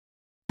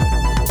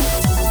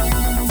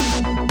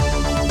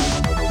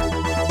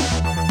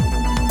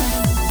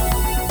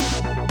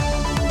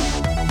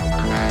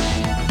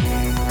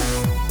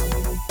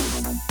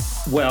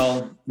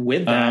Well,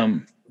 with that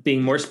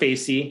being more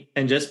spacey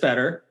and just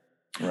better,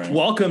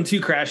 welcome to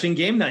Crashing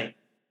Game Night.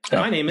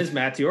 My name is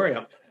Matt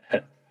Diorio.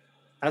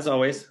 As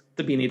always,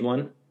 the beanied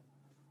one.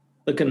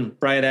 Looking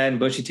bright-eyed and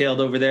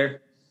bushy-tailed over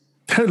there.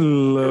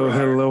 Hello,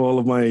 all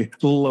of my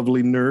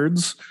lovely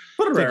nerds.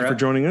 Thank you for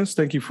joining us.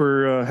 Thank you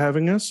for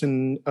having us.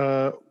 And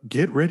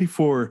get ready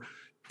for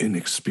an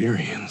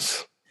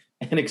experience.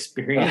 An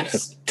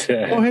experience?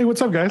 Oh, hey,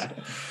 what's up, guys?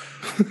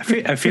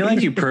 I feel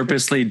like you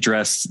purposely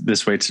dressed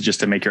this way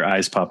to make your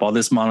eyes pop. All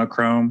this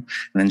monochrome,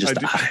 and then just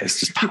the eyes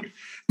just pop.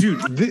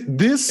 Dude,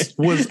 this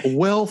was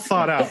well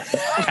thought out.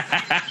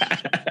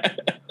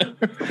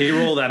 He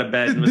rolled out of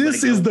bed. And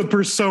this is the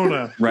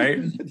persona,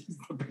 right?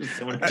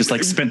 Just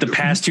like spent the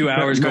past 2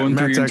 hours going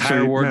through your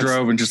entire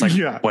wardrobe and just like,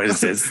 what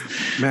is this?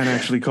 Matt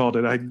actually called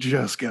it. I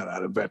just got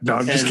out of bed. No,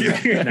 I'm just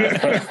kidding.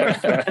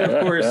 And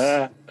of course,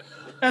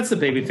 that's the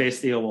babyface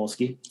Theo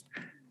Wolski.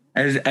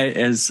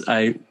 As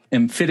I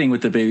am fitting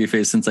with the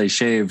babyface since I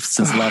shaved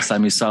since the last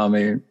time you saw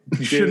me.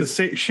 You should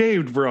have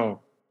shaved, bro.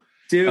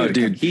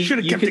 Dude, he should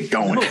have kept it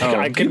going.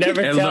 I could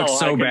never tell. It looks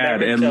so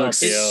bad. It looks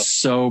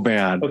so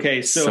bad.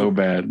 Okay, so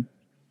bad.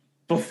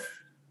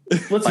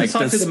 Let's like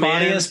talk the to the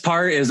spottiest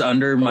part is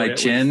under my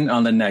chin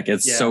on the neck.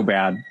 It's so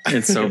bad.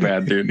 It's so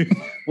bad, dude.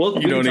 Well,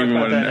 we don't can even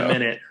talk want about to that know. in a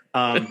minute.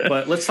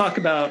 But let's talk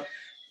about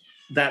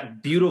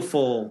that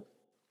beautiful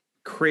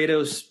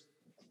Kratos,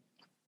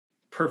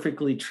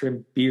 perfectly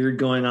trimmed beard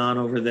going on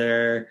over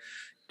there.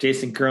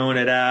 Jason growing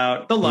it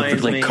out. The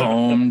lion's like mane.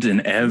 combed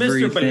and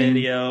everything. Mr.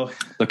 Benadio.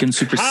 Looking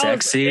super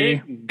sexy.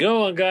 How's it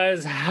going,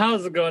 guys?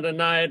 How's it going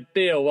tonight?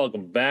 Theo,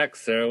 welcome back,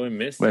 sir. We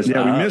missed you.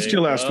 Yeah, we missed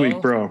you last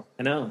week, bro.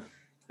 I know.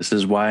 This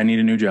is why I need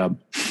a new job.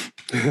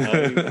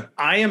 I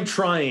am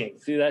trying.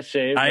 See that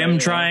shave? I am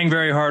trying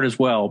very hard as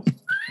well.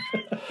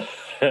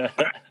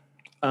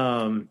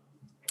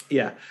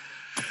 Yeah.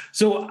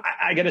 So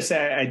I gotta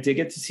say, I did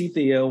get to see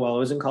Theo while I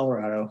was in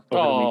Colorado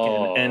over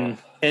the weekend,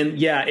 and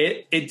yeah,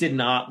 it did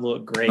not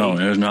look great. No, it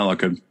does not look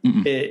good.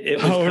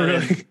 It was kind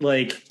of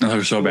like no,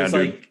 they're so bad,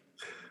 dude. Like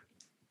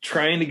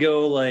trying to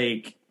go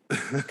like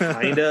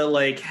kind of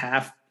like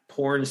half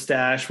porn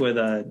stash with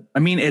a. I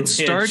mean, it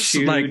starts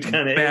like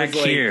back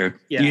here.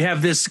 Yeah. You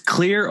have this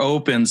clear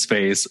open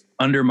space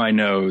under my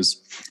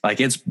nose,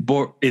 like it's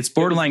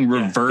borderline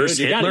reverse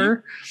Dude,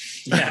 Hitler.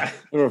 Yeah.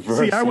 Reverse.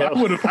 See, I would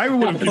have with it,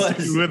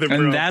 bro.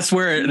 And that's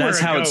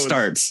how it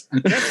starts.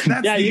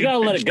 Yeah, you gotta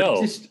let it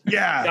go.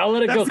 Yeah, gotta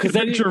let it go because the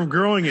picture of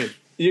growing it.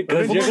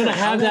 Because you're gonna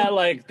have that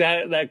like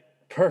that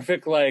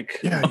perfect like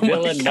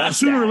villain mustache.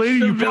 Sooner or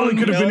later, you probably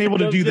could have been able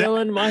to do that.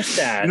 Villain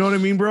mustache. You know what I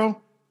mean, bro?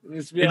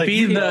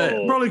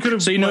 Probably could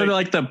have, so you know,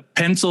 like the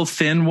pencil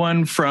thin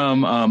one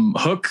from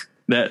Hook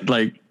that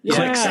like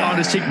clicks on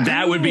his cheek.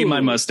 That would be my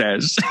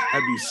mustache.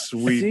 That'd be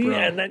sweet, bro.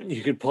 And then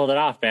you could pull it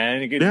off,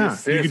 man. You could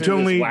you could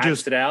totally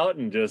wax it out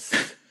and just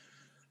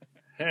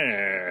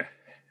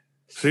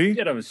see.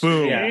 Get him,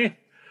 boom. Yeah.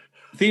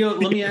 Theo,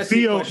 let me ask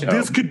you a question.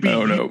 This could be.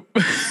 Oh no.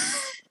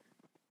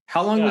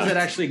 How long was it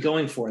actually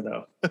going for,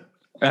 though?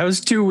 That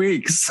was 2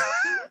 weeks.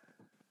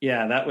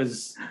 Yeah, that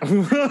was.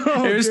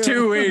 It was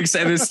 2 weeks,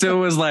 and it still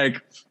was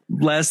like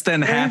less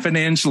than half an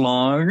inch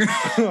long. Dude,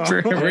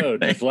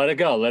 just let it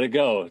go. Let it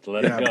go.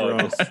 Let it go. Bro.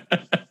 Just,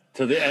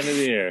 to the end of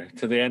the year.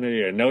 To the end of the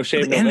year. No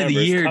shave the end November. of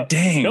the year,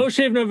 dang. No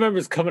shave November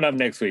is coming up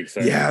next week,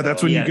 sir. Yeah,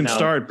 that's when you can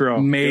start,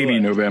 bro. Maybe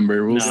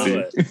November. We'll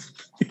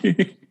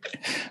see.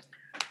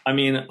 I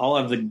mean, I'll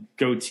have the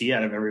goatee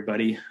out of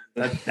everybody.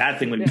 That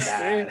thing would be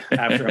bad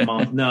after a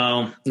month.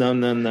 No.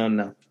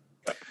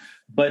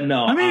 But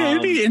no, I mean,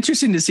 it'd be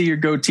interesting to see your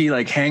goatee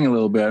like hang a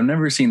little bit. I've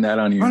never seen that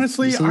on you.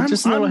 Honestly,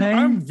 just a little hang.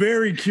 I'm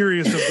very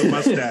curious of the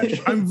mustache.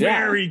 I'm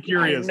very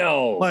curious.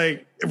 No,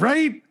 like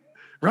right,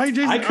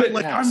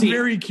 Jason. I'm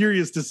very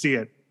curious to see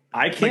it.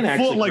 I can't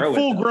like actually grow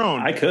full it, grown.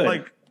 I could.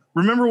 Like,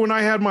 remember when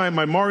I had my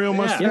Mario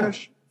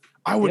mustache?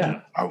 I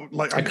would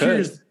like. I'm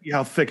curious to see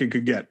how thick it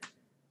could get.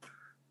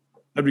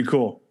 That'd be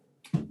cool.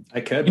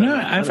 I could. You know,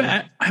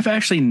 I've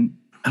actually.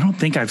 I don't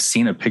think I've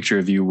seen a picture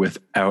of you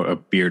without a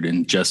beard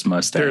and just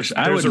mustache.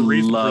 I would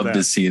love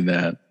to see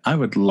that. I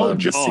would love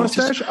to see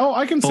mustache.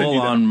 I can send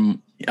you that.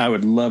 on. I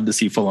would love to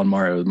see full on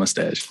Mario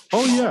mustache.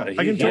 Oh yeah,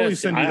 I can totally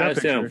send you that I've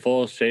seen picture. him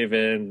full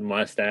shaven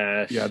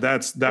mustache. Yeah,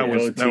 that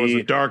was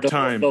a dark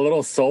time. The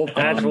little soul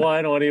patch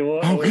one. What do you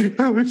want?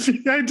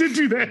 I did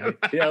do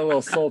that. Yeah, a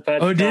little soul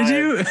patch. Oh, did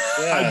you?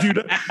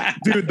 Yeah.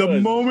 Dude, the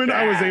moment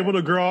I was able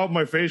to grow out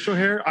my facial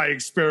hair, I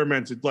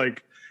experimented.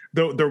 Like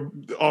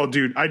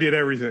dude, I did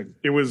everything.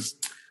 It was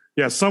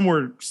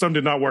some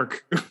did not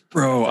work.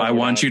 Bro, I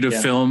want you to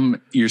film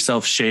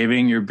yourself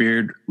shaving your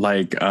beard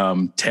like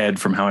Ted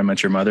from How I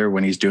Met Your Mother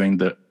when he's doing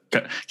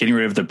getting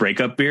rid of the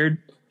breakup beard.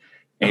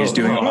 And he's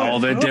doing all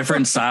the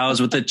different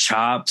styles with the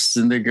chops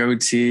and the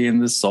goatee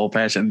and the soul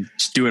patch and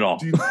just do it all.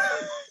 Dude,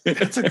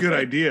 that's a good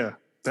idea.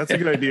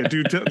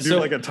 Do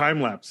like a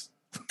time lapse.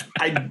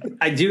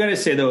 I do got to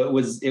say though,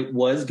 it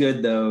was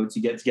good though to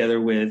get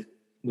together with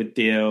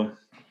Theo,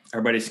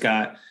 our buddy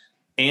Scott,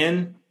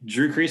 and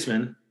Drew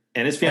Kreisman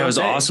and his fiance. It was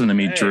awesome to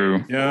meet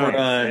Drew.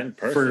 Yeah.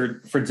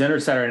 For dinner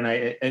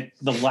Saturday night.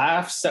 The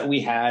laughs that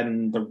we had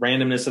and the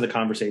randomness of the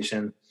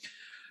conversation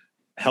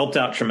helped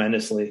out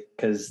tremendously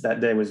because that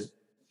day was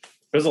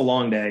a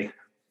long day.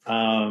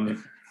 And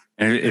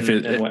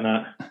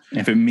whatnot.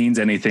 If it means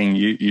anything,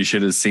 you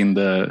should have seen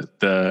the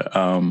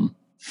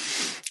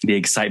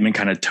excitement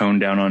kind of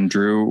toned down on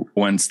Drew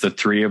once the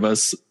three of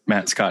us,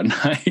 Matt, Scott, and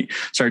I,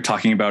 started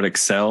talking about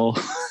Excel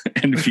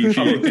and VP.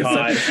 Oh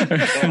God!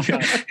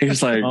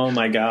 He's like, "Oh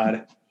my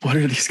God, what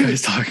are these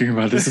guys talking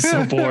about? This is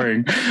so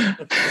boring."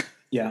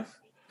 Yeah.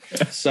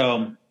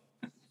 So,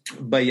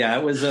 but yeah,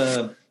 it was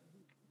a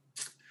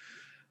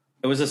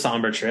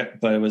somber trip,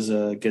 but it was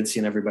good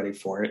seeing everybody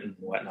for it and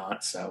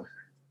whatnot. So,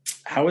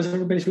 how was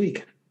everybody's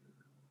week?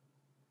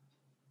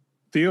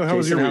 Theo, how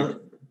was your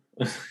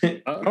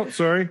week?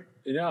 Sorry.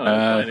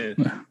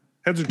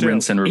 Heads or tails?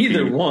 Rinse and repeat.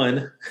 Either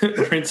one.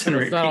 Rinse and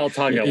repeat. Not all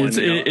talk at once.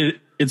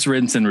 It's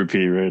rinse and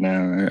repeat right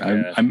now.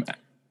 I'm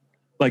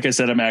like I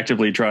said, I'm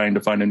actively trying to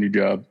find a new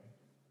job.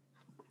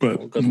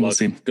 But good we'll luck.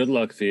 see. Good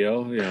luck,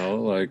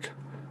 Theo.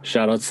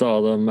 Shout out to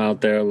all of them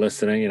out there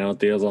listening.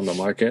 Theo's on the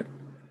market.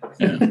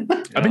 Yeah.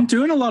 I've been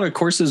doing a lot of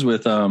courses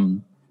with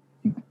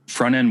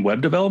front end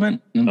web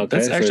development. Okay,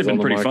 that's actually been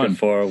pretty fun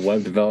for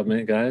web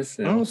development, guys.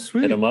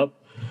 Sweet. Hit them up.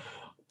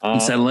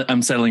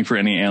 I'm settling for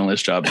any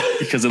analyst job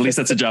because at least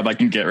that's a job I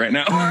can get right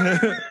now.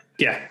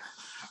 Yeah.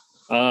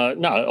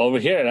 No, over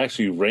here it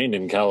actually rained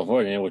in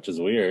California, which is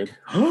weird.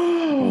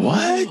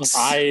 What?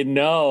 I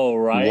know,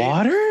 right?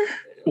 Water?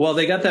 Well,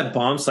 they got that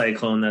bomb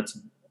cyclone that's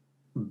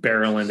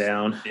barreling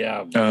down.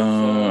 Yeah.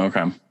 Oh,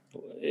 okay.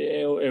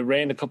 It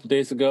rained a couple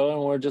days ago,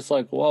 and we're just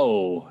like,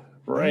 whoa.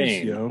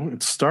 Rain. Nice,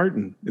 it's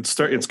starting.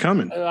 It's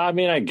coming. I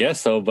mean, I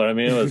guess so, but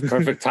it was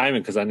perfect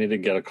timing because I needed to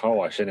get a car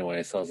wash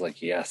anyway. So I was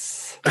like,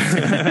 yes.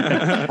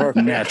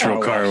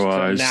 Natural car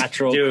wash.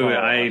 Natural Dude,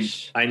 car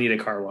wash. I need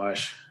a car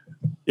wash.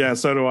 Yeah,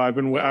 so do I.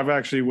 I've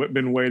actually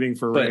been waiting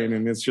for rain,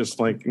 and it's just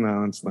like,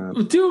 no, it's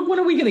not. Dude, when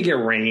are we going to get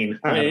rain?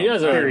 I mean, you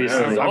guys are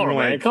seriously.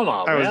 man. Come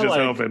on, I was man. just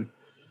hoping.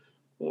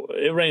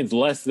 It rains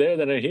less there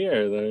than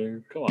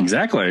here. Come on.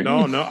 Exactly.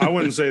 No, I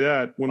wouldn't say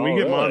that. When we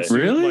get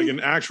monsoon, like an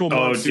actual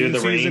monsoon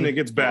season, it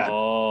gets bad.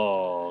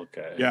 Oh,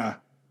 okay. Yeah.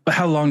 But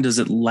how long does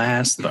it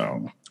last,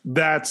 though?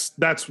 That's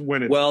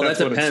when it. Well, that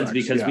depends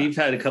because we've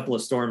had a couple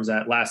of storms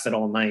that lasted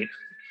all night,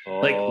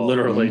 like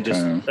literally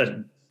just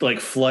like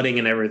flooding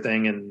and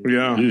everything. And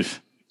yeah.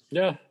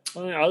 I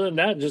mean, other than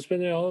that, just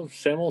been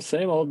same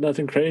old,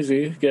 nothing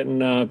crazy. Getting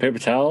paper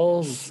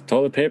towels,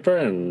 toilet paper,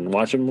 and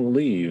watch them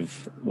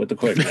leave with the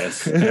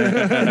quickness.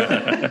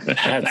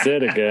 That's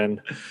it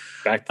again.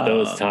 Back to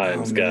those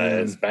times,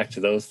 guys. Back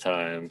to those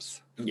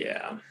times.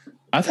 Yeah.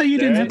 I thought you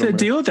didn't have to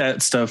deal with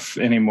that stuff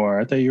anymore.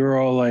 I thought you were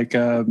all like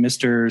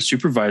Mr.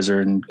 Supervisor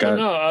and got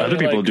other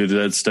people do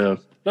that stuff.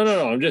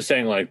 No. I'm just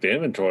saying, like, the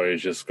inventory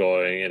is just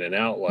going in and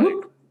out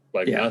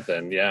like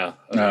nothing. Yeah.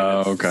 I mean,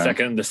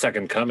 okay. The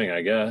second coming,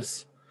 I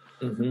guess.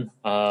 Mm-hmm.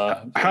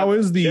 How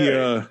is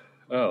the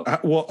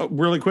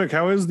really quick,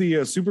 how is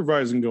the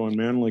supervising going,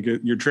 man? Like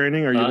your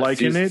training, are you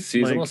liking it?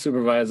 Seasonal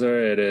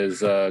supervisor, it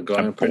is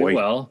going pretty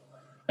well.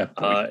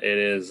 It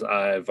is.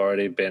 I've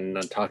already been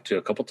talked to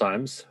a couple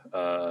times.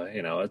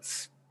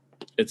 It's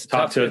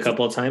talked to a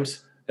couple of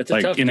times. It's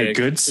like a tough in gig. A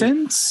good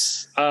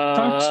sense.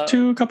 Talked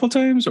to a couple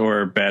times,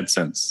 or bad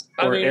sense,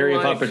 or area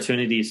of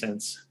opportunity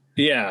sense.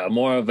 Yeah,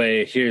 more of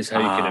a here's how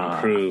you can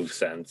improve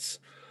sense.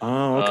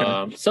 Oh,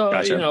 okay. So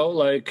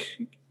gotcha.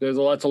 There's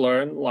a lot to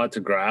learn, a lot to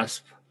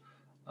grasp.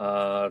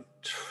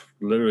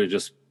 Literally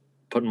just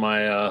putting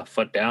my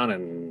foot down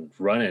and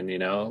running.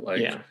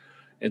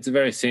 It's a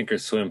very sink or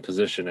swim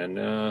position,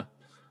 and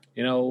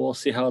we'll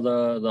see how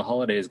the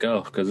holidays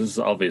go because this is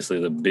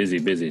obviously the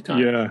busy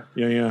time.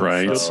 Yeah.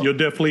 Right. So you'll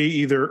definitely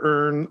either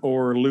earn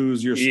or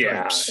lose your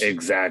stripes. Yeah,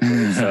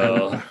 exactly.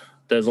 So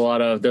there's a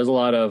lot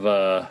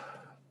of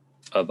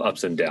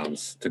ups and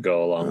downs to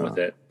go along with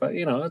it, but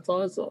it's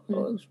always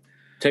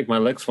take my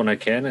licks when I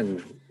can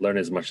and learn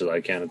as much as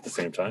I can at the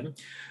same time.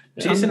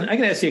 Jason, I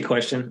can ask you a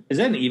question. Is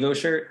that an Evo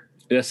shirt?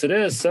 Yes, it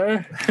is,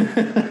 sir.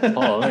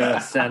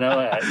 Stand out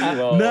at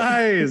Evo.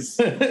 Nice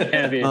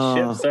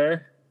championship,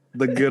 sir.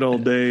 The good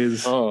old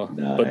days. Oh,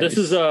 nice. But this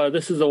is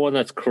the one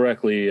that's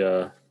correctly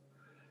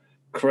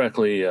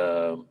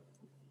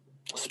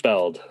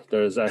spelled.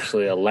 There's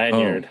actually a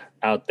lanyard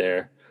out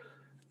there.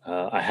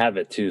 I have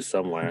it too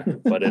somewhere,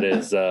 but it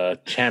is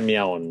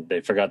Champion.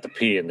 They forgot the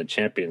P in the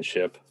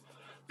championship.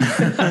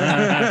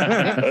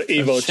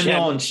 Evo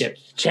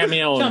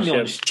Champion.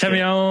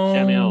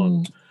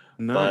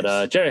 Nice.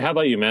 But Jerry, how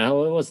about you, man?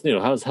 What's new?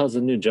 How's the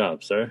new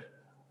job, sir?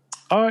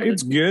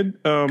 It's good.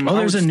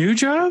 There's a new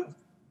job?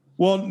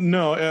 Well,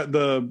 no,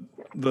 the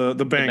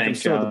bank. I'm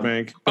still at the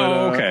bank.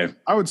 But, okay.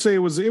 I would say it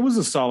was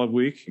a solid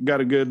week.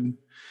 Got a good.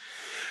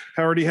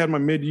 I already had my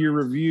mid-year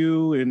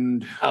review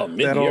and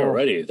mid-year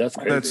already. That's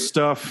crazy. That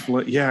stuff.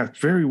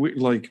 Very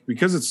weird.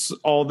 Because it's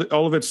all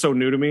of it's so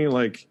new to me.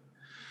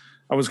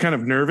 I was kind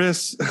of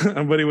nervous,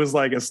 but it was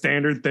like a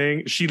standard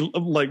thing.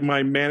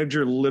 My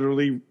manager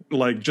literally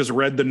just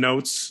read the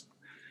notes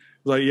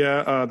Like,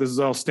 yeah, this is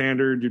all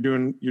standard.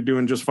 You're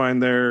doing just fine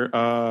there.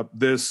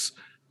 This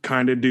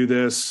kind of do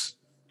this,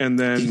 and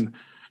then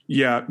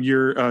yeah,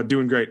 you're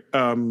doing great.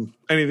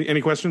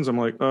 Any questions? I'm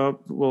like,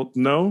 well,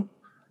 no.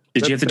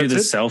 Did you have to do the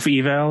self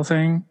eval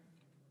thing?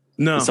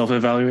 No. The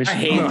self-evaluation? I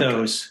hate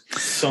those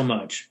so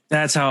much.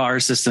 That's how our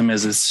system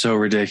is. It's so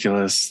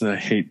ridiculous. I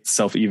hate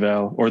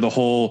self-eval, or the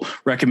whole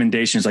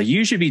recommendations. Like,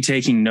 you should be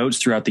taking notes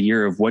throughout the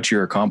year of what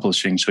you're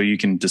accomplishing so you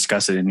can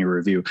discuss it in your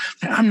review.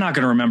 I'm not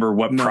going to remember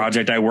what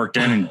project I worked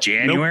in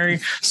January.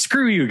 Nope.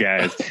 Screw you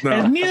guys. No.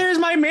 And neither is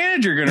my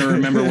manager going to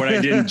remember what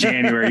I did in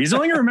January. He's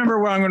only going to remember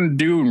what I'm going to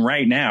do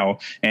right now.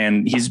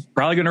 And he's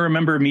probably going to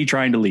remember me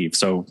trying to leave.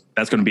 So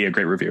that's going to be a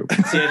great review.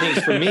 See, I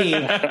think for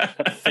me,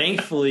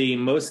 thankfully,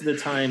 most of the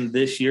time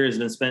this year has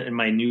been spent in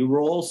my new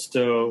role.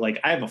 So like,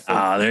 I have a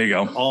full there you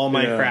go. All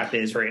my crap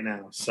is right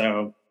now.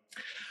 So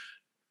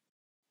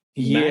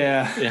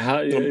yeah. How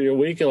your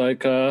week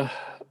like? How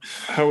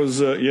was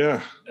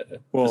well,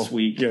 this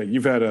week? Yeah,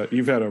 you've had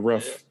a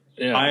rough.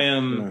 Yeah. I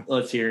am.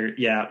 Let's hear.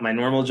 Yeah, my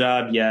normal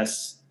job.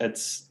 Yes,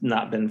 it's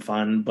not been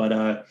fun, but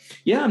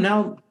I'm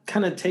now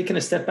kind of taking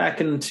a step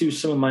back into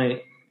some of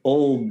my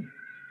old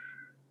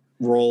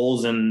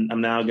roles, and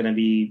I'm now going to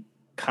be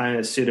kind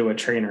of pseudo a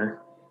trainer.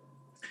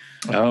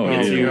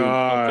 I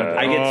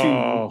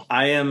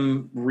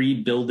am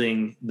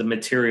rebuilding the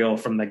material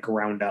from the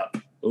ground up.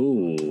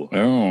 Ooh.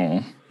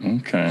 Oh,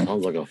 okay.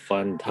 Sounds like a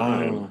fun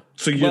time.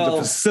 So you're the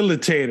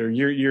facilitator.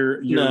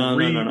 You're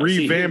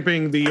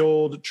revamping the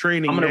old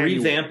training. I'm going to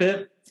revamp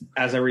it.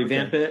 As I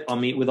revamp it, I'll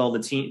meet with all the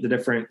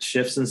different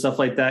shifts and stuff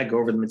like that, go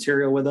over the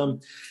material with them.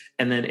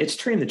 And then it's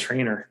train the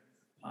trainer.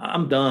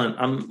 I'm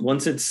done.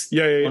 Once I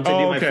do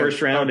my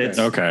first round, it's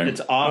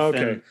off.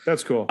 Okay.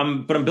 That's cool.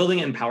 But I'm building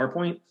it in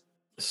PowerPoint.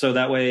 So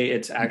that way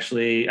it's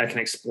actually, I can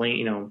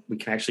explain, we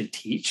can actually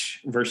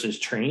teach versus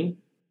train,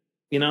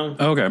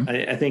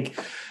 Okay. I think,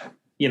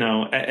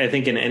 I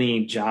think in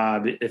any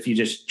job, if you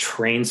just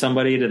train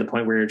somebody to the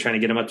point where you're trying to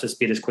get them up to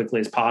speed as quickly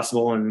as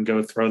possible and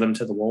go throw them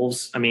to the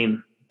wolves. I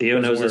mean, Theo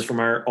knows this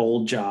from our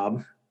old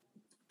job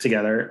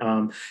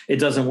together. It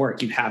doesn't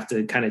work. You have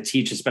to kind of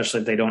teach, especially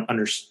if they don't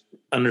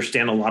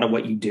understand a lot of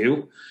what you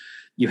do.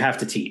 You have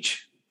to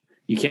teach.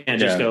 You can't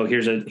just go,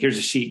 here's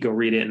a sheet, go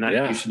read it.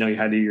 And you should know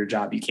how to do your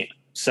job. You can't.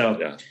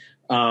 So,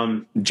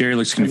 Jerry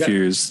looks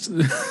confused.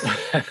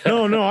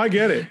 No, I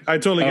get it. I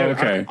totally get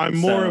it. I'm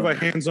more of a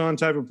hands-on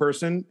type of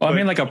person. Well, I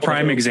mean, like a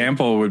prime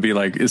example would be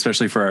like,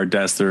 especially for our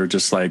desks, they're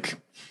just like,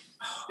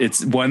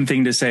 it's one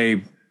thing to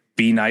say,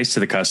 be nice to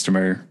the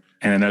customer,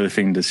 and another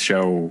thing to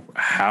show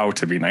how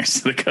to be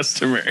nice to the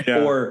customer.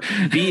 Yeah. Or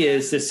B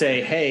is to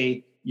say,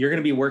 hey, you're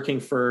going to be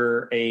working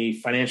for a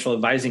financial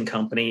advising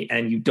company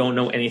and you don't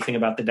know anything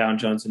about the Dow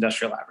Jones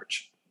Industrial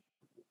Average.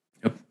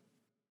 Yep.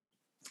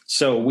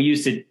 So we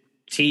used to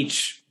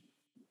teach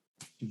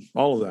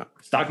all of that.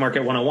 Stock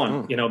market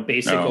 101,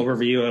 basic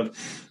overview of,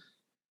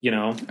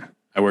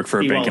 I work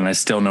for a bank and I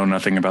still know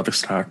nothing about the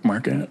stock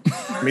market.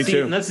 Me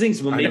too. And that's the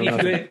thing. Well,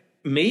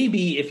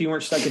 maybe if you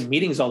weren't stuck in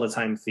meetings all the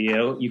time,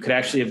 Theo, you could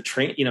actually have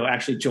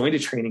actually joined a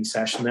training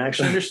session and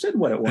actually understood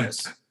what it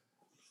was.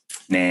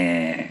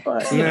 Nah.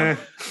 But,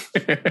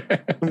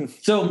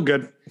 so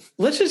good.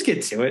 Let's just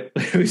get to it.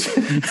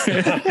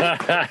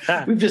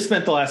 We've just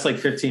spent the last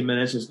 15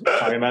 minutes just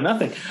talking about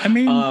nothing. I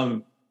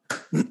mean,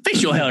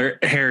 facial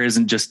hair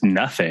isn't just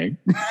nothing.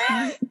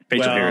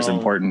 Facial hair is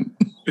important.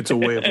 It's a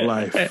way of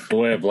life. A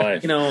way of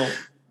life.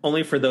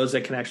 Only for those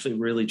that can actually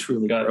really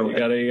truly grow it. You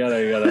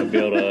gotta be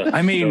able to.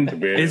 I mean,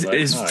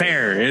 it's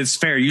fair. It's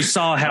fair. You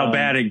saw how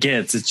bad it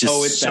gets. It's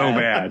just so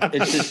bad.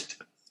 It's just,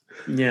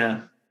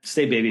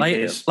 stay baby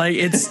face. Like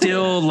it's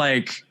still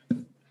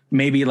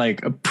maybe a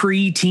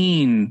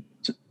preteen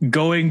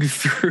going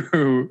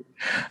through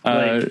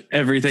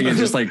everything and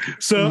just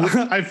so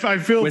I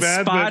feel with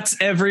bad spots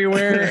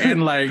everywhere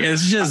and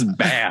it's just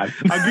bad.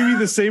 I'll give you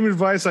the same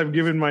advice I've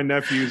given my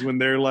nephews when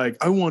they're like,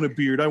 I want a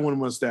beard, I want a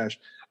mustache.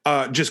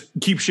 Just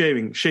keep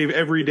shaving. Shave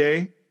every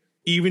day.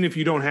 Even if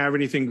you don't have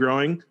anything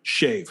growing,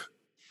 shave.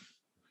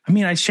 I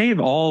mean, I shave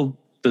all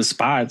the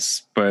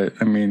spots, but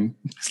I mean,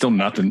 still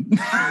nothing.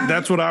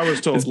 That's what I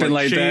was told. It's been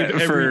like that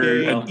for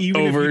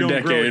over a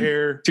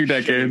decade, 2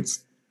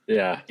 decades.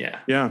 Yeah.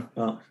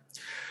 Well,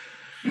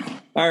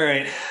 all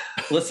right.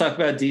 Let's talk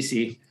about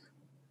DC.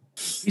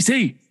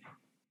 DC.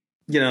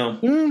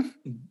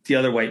 The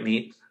other white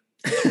meat.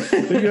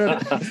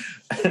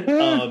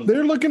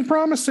 They're looking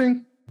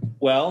promising.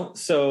 Well,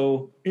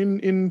 so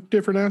in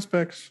different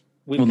aspects.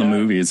 The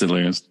movies at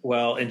least.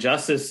 Well,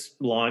 Injustice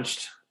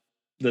launched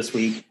this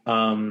week,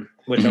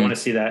 which I want to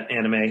see that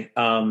anime.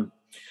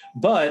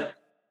 But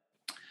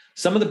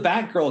some of the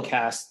Batgirl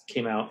cast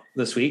came out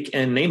this week,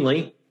 and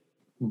namely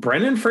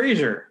Brendan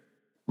Fraser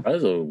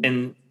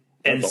and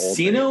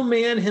Encino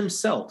Man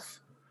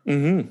himself.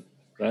 Mm-hmm.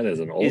 That is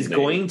an old is name.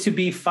 going to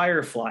be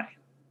Firefly.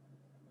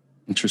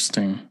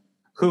 Interesting.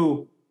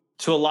 Who,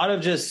 to a lot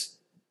of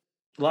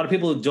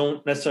people who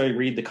don't necessarily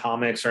read the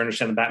comics or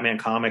understand the Batman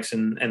comics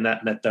and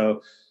that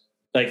though,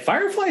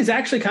 Firefly is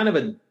actually kind of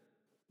a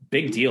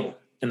big deal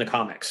in the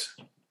comics.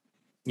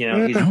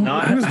 He's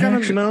not. He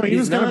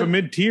was kind of a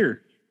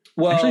mid-tier.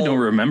 Well, I actually don't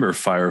remember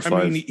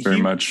Firefly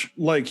very much.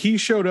 Like he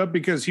showed up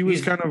because he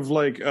was kind of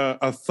like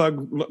a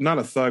thug, not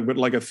a thug, but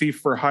like a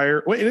thief for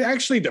hire. Well, it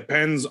actually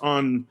depends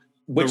on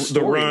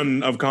the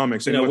run of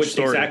comics and which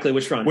story. Exactly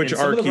which run. Which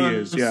arc he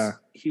is, yeah.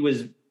 He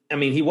was,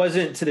 he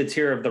wasn't to the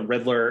tier of the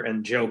Riddler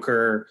and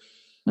Joker.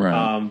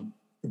 Right.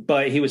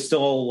 But he was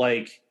still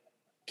like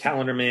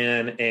Calendar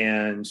Man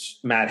and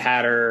Mad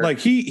Hatter. Like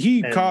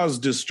he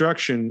caused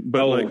destruction,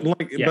 but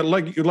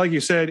like you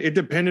said, it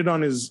depended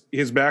on his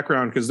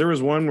background, because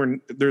there's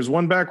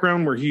one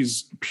background where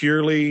he's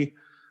purely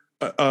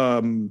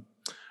a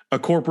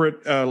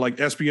corporate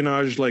like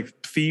espionage like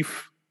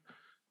thief.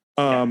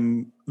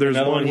 There's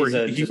one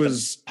where he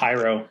was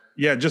pyro.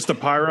 Yeah, just a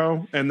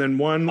pyro, and then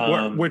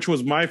one which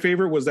was my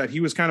favorite was that he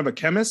was kind of a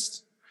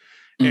chemist,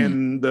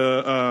 and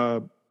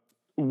the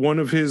one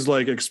of his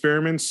like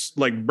experiments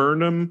like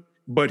burned him,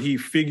 but he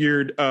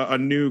figured a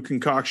new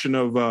concoction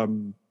of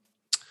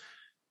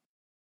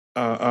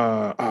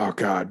oh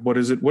god, what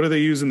is it? What do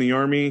they use in the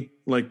army?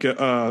 Like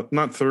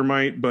not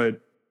thermite,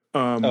 but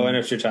I know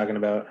what you're talking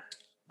about.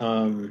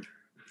 God,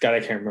 I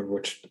can't remember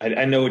which.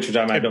 I know what you're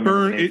talking about. I don't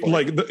remember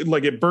it,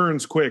 like it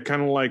burns quick,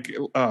 kind of like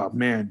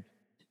man.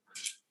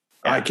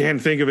 Yeah. I can't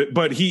think of it,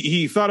 but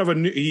he thought of a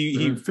new.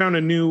 He found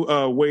a new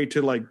way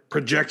to like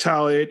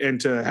projectile it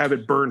and to have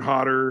it burn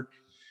hotter,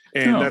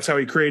 and that's how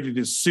he created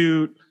his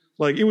suit.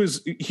 Like it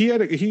was, he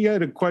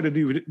had quite a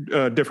few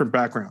different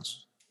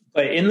backgrounds.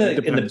 But in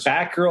the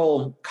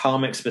Batgirl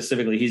comic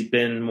specifically, he's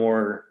been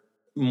more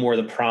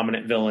the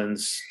prominent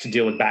villains to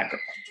deal with Batgirl.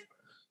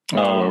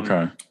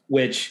 Okay.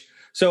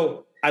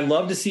 So I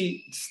love to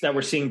see that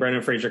we're seeing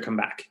Brendan Fraser come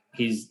back.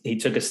 He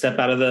took a step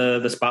out of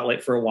the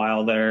spotlight for a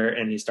while there,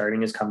 and he's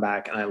starting his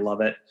comeback, and I love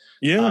it.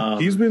 Yeah,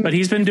 he's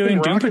been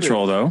doing Doom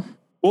Patrol though.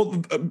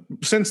 Well,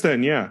 since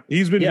then, yeah,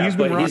 he's been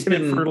rocking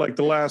it for like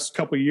the last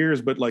couple of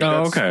years. But like,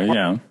 back.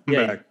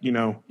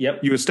 Yep.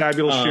 You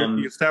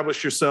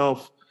establish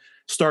yourself,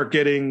 start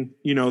getting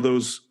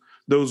those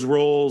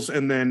roles,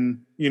 and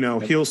then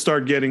he'll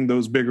start getting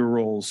those bigger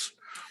roles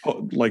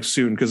like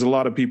soon, because a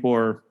lot of people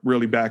are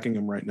really backing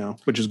him right now,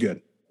 which is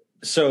good.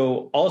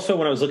 So also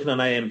when I was looking on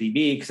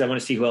IMDb, because I want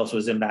to see who else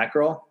was in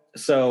Batgirl.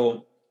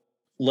 So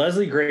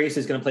Leslie Grace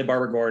is going to play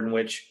Barbara Gordon,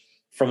 which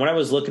from what I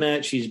was looking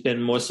at, she's been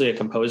mostly a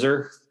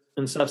composer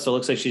and stuff. So it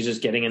looks like she's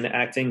just getting into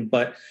acting.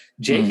 But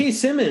J.K.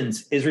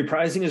 Simmons is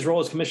reprising his role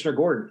as Commissioner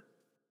Gordon.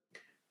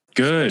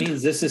 Good. Which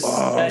means this is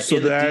so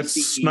that's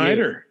DCEU.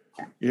 Snyder.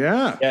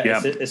 Yeah.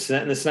 It's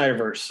set in the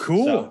Snyderverse.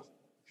 Cool. So,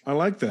 I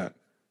like that.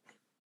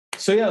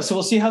 So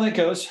we'll see how that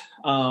goes.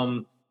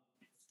 I'm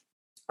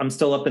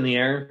still up in the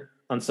air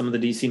on some of the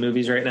DC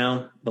movies right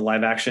now. The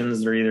live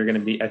actions, they're either going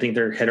to be, I think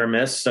they're hit or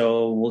miss.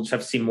 So we'll just have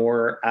to see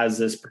more as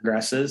this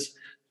progresses.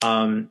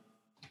 I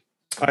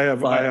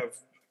have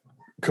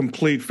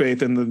complete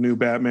faith in the new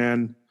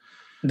Batman.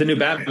 The new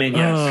Batman,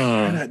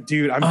 yes.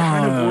 Dude, I'm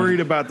kind of worried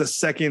about the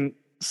second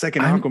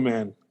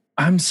Aquaman.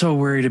 I'm so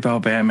worried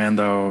about Batman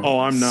though. Oh,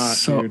 I'm not.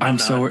 I'm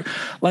so worried.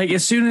 Like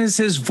as soon as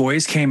his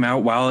voice came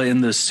out while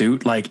in the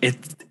suit, like it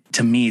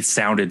to me it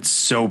sounded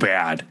so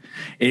bad.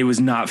 It was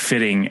not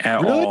fitting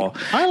at all.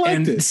 I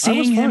liked it.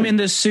 Seeing him in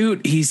the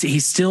suit,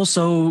 he's still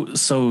so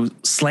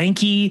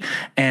slanky,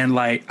 and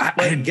like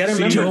I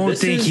don't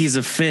think he's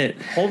a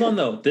fit. Hold on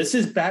though, this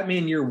is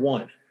Batman Year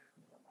One.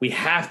 We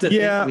have to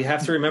we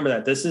have to remember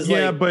that this is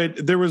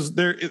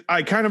but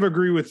I kind of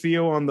agree with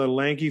Theo on the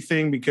lanky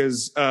thing,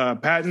 because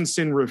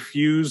Pattinson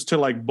refused to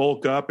like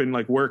bulk up and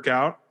like work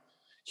out.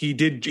 He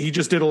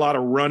just did a lot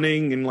of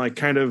running and like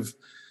kind of.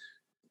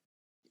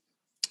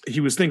 He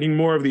was thinking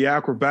more of the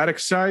acrobatic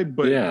side,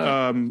 but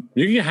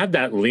you can have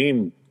that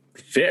lean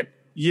fit.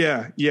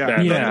 Yeah.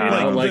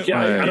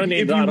 I don't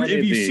need.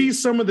 If you see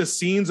some of the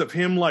scenes of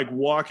him like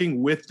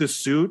walking with the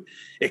suit,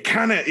 it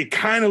kind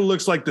of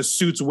looks like the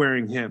suit's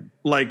wearing him,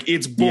 like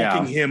it's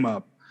bulking him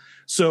up.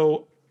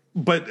 So,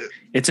 but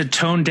it's a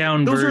toned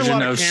down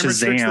version of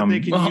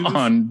Shazam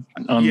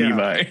on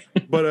Levi.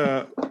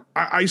 But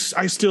I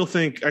still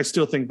think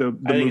the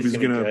movie's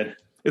gonna.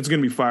 It's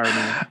going to be fire,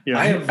 man. Yeah.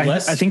 I have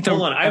less.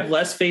 I have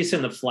less faith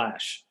in the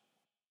Flash.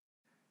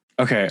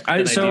 Okay,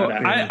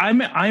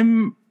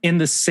 I'm in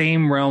the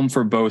same realm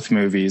for both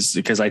movies,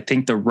 because I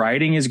think the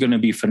writing is going to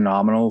be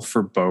phenomenal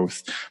for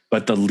both,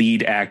 but the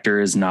lead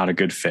actor is not a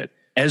good fit.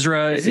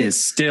 Ezra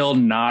is still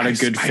not a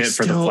good fit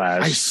for the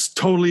Flash. I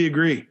totally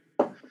agree.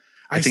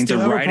 I think the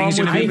writing's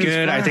going to be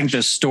good. I think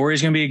the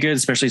story's going to be good,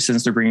 especially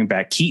since they're bringing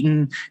back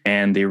Keaton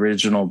and the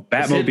original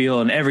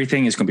Batmobile and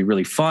everything is going to be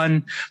really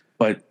fun.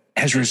 But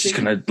Ezra's just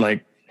going to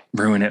like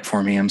ruin it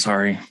for me. I'm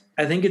sorry.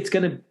 I think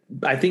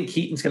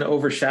Keaton's going to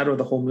overshadow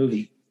the whole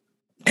movie.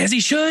 As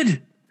he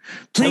should.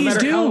 Please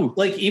do.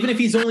 Even if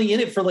he's only in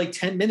it for like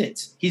 10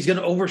 minutes, he's going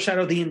to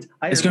overshadow the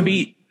entire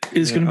movie.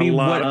 It's going to be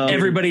what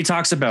everybody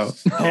talks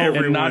about.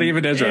 And not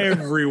even Ezra.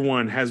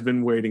 Everyone has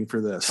been waiting for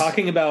this.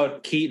 Talking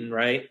about Keaton,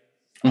 right?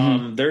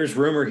 Mm-hmm. There's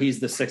rumor he's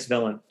the sixth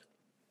villain.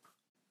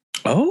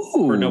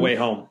 Oh. For No Way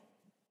Home.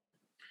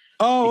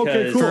 Oh,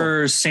 okay, cool.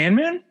 For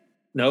Sandman?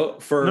 No,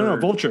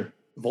 Vulture.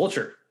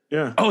 Vulture.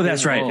 Yeah. Oh,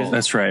 that's right.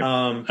 That's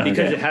right.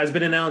 Because it has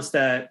been announced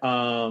that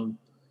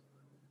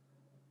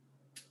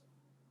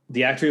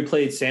the actor who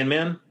played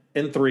Sandman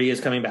in 3 is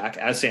coming back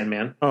as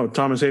Sandman. Oh,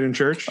 Thomas Hayden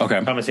Church.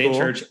 Okay. Thomas Hayden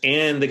Church,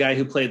 and the guy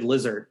who played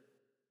Lizard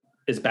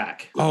is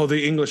back. Oh,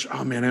 the English.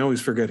 Oh man, I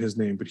always forget his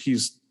name, but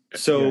he's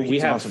we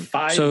have awesome.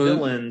 5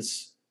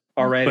 villains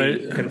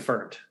already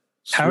confirmed.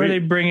 How are they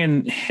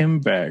bringing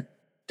him back?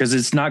 Because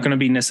it's not going to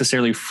be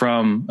necessarily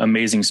from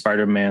Amazing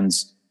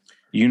Spider-Man's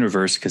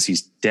universe because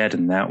he's dead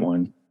in that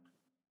one.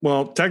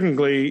 Well,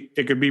 technically,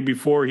 it could be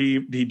before he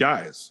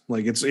dies.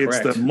 Like it's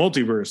the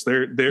multiverse.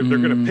 They're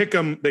going to pick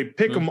them. They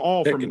pick them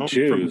all from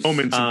moments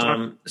in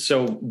time.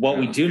 So what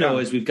we do know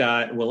is we've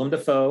got Willem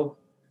Dafoe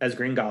as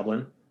Green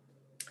Goblin.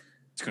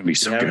 It's going to be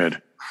so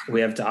good.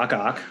 We have Doc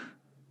Ock.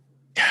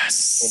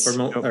 Yes.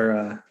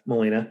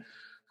 Molina.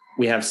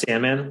 We have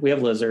Sandman. We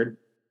have Lizard.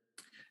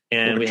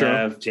 And we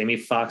have Jamie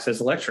Foxx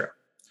as Electro.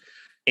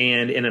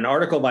 And in an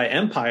article by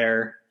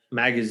Empire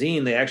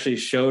magazine, they actually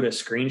showed a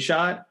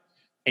screenshot,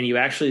 and you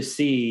actually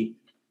see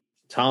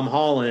Tom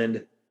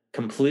Holland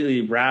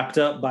completely wrapped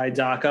up by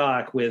Doc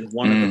Ock with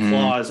one of the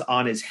claws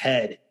on his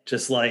head,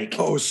 just like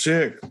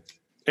sick.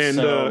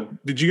 And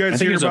did you guys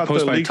hear about the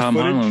leaked Tom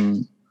footage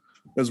Holland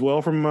as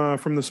well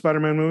from the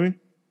Spider-Man movie?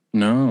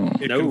 No,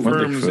 it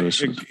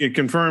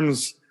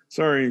confirms.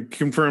 Sorry,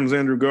 confirms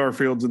Andrew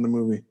Garfield's in the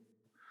movie.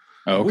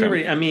 Oh,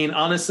 okay.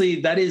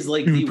 Honestly, that is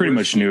like we pretty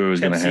much knew it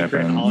was going to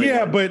happen.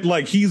 Yeah, but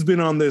like he's been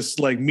on this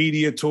like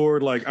media tour.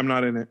 Like I'm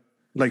not in it.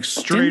 Like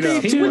straight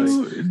up.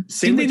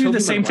 Didn't they do the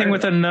same thing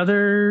with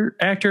another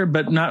actor,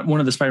 but not one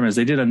of the Spider-Mans?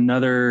 They did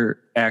another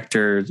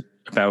actor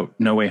about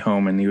No Way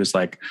Home, and he was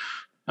like,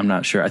 I'm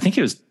not sure. I think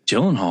it was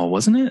Gyllenhaal,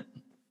 wasn't it?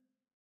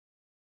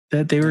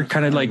 That they were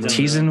kind of like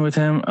teasing with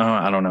him. Oh,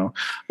 I don't know.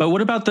 But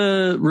what about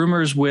the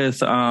rumors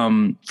with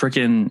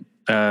frickin'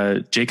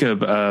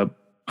 Jacob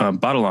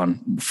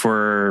Batalon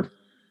for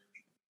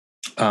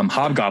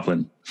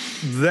Hobgoblin?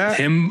 With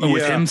him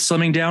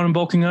slimming down and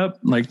bulking up,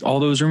 like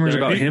all those rumors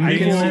about him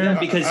being there?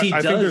 Because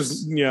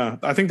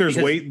I think there's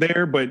weight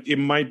there, but it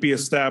might be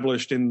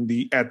established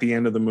at the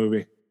end of the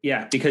movie.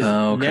 Yeah,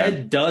 because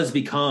Ned does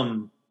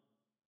become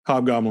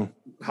Hobgoblin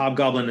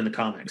in the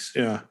comics.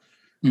 Yeah.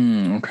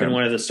 Okay. In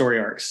one of the story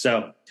arcs.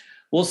 So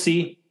we'll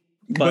see.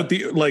 But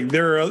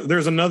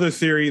there's another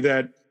theory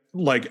that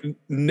like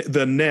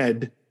the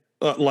Ned,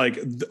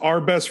 our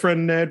best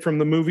friend Ned from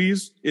the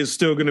movies is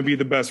still going to be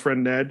the best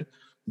friend Ned,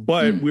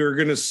 but we're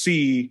going to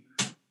see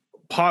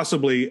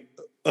possibly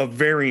a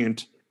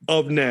variant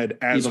of Ned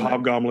as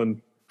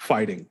Hobgoblin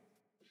fighting.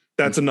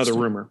 That's another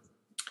rumor.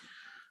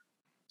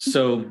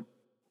 So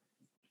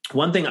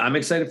one thing I'm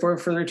excited for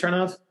the return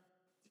of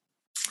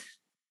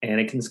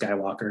Anakin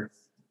Skywalker.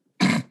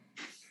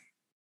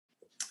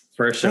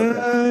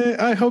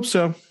 I hope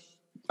so.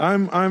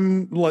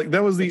 I'm like,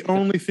 that was the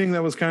only thing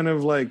that was kind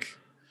of like,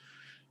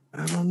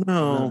 I don't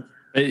know.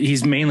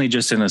 He's mainly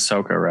just in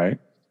Ahsoka, right?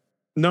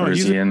 No,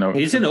 he's in Obi-Wan.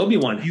 He's in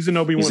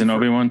Obi-Wan. He's in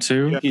Obi-Wan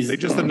too? Yeah, they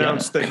just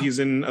announced that he's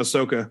in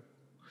Ahsoka.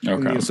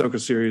 In the Ahsoka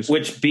series.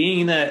 Which,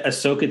 being that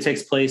Ahsoka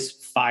takes place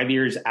 5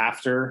 years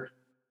after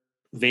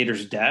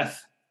Vader's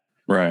death.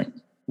 Right.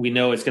 We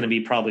know it's going to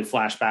be probably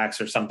flashbacks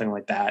or something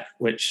like that,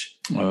 which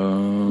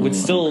would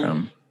still...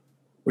 Okay.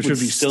 Which would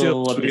be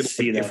still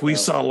if we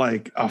saw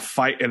like a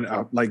fight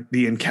and like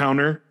the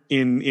encounter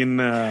in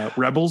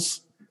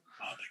Rebels.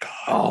 Oh my god!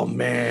 Oh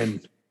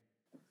man,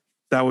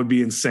 that would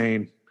be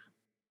insane.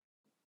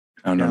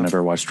 I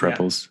never watched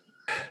Rebels.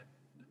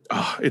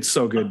 Oh, it's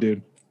so good,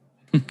 dude.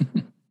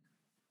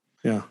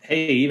 Yeah.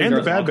 Hey, even and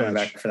the Bad Batch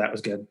back for that was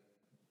good. I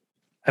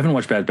haven't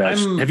watched Bad Batch.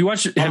 Have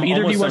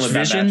either of you watched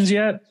Visions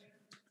yet?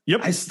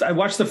 Yep. I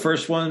watched the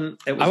first one.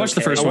 I watched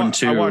the first one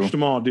too. I watched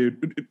them all,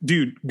 dude.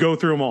 Dude, go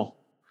through them all.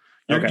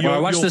 Okay. I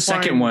watched the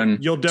second one.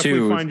 You'll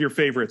definitely find your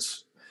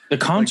favorites. The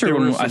concert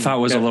one I thought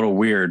was a little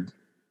weird.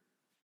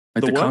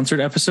 Like the concert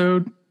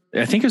episode.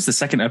 I think it was the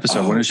second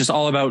episode when it's just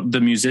all about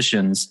the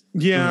musicians.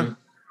 Yeah.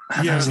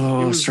 That was a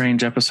little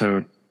strange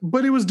episode.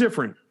 But it was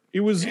different. It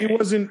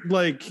wasn't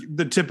like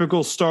the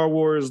typical Star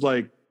Wars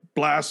like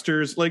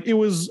blasters. Like it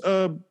was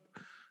a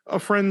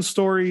friend's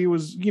story. It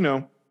was,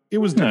 it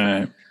was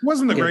different. It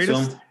wasn't the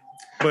greatest.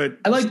 But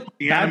I like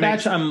Bad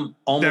Batch. I'm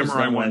almost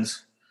done with.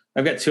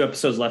 I've got 2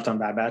 episodes left on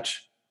Bad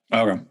Batch.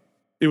 Okay.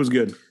 It was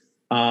good.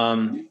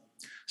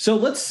 So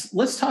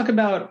let's talk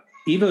about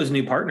Evo's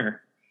new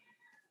partner,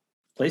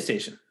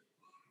 PlayStation.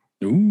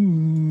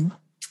 Ooh.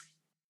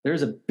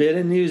 There's a bit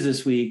of news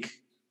this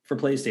week for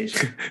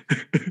PlayStation.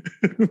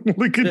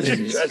 Look at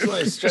you.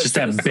 Just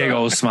that big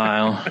old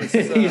smile.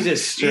 He's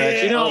just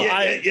stretching.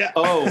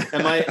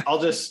 I'll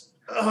just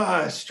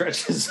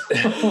stretches.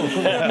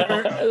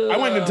 I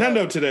went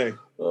Nintendo today.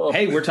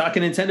 Hey, we're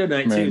talking Nintendo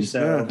night too.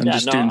 So I'm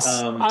just doing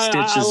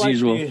Stitch as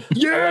usual.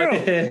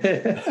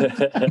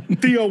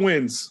 Theo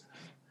wins.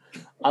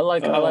 I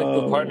like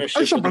the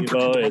partnership with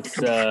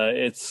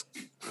Evo.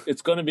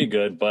 It's going to be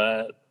good,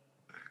 but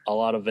a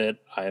lot of it,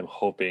 I am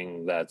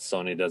hoping that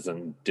Sony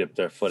doesn't dip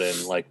their foot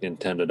in like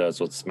Nintendo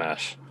does with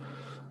Smash.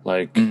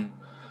 Like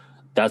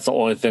that's the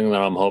only thing that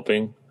I'm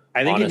hoping.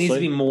 I think it needs to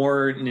be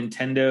more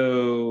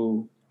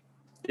Nintendo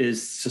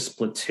is to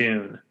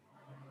Splatoon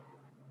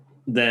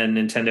than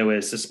Nintendo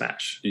is to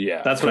Smash.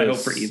 Yeah. That's what I hope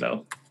for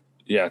EVO.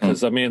 Yeah,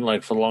 because I mean,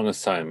 like for the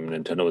longest time,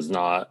 Nintendo was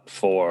not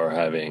for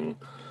having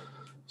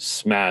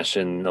Smash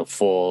in the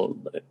full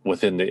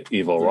within the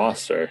EVO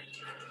roster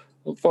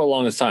for the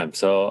longest time.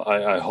 So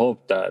I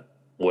hope that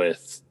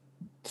with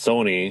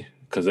Sony,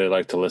 because they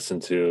like to listen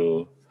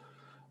to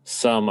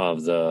some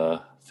of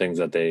the things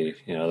that they,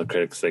 the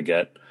critics they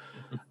get,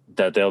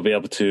 that they'll be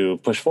able to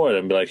push forward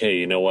and be like, hey,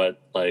 you know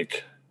what?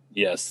 Like,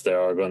 yes,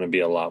 there are going to be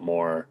a lot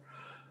more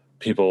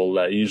people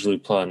that usually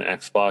play on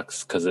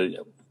Xbox because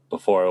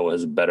before it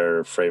was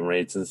better frame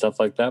rates and stuff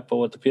like that. But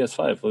with the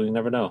PS5, we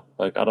never know.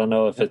 Like, I don't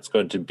know if it's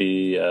going to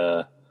be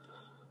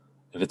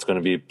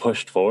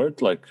pushed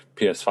forward like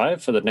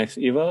PS5 for the next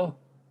EVO.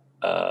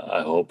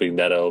 I'm hoping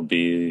that it'll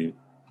be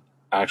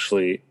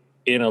actually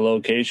in a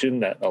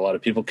location that a lot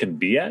of people can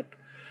be at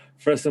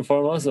first and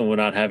foremost, and we're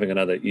not having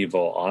another EVO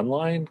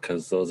online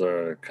because those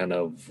are kind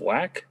of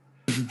whack.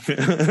 It's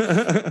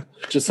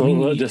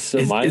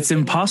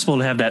impossible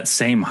to have that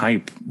same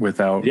hype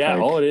without. Yeah,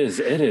 it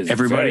is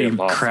everybody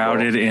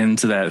crowded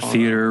into that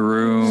theater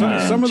room.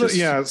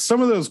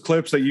 Some of those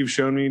clips that you've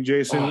shown me,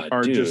 Jason,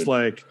 are just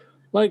like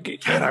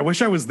God, I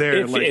wish I was there.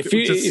 If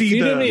you didn't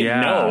feel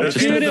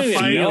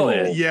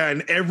it. Yeah,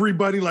 and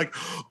everybody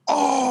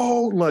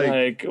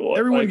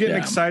everyone getting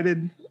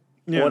excited.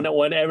 Yeah.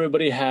 When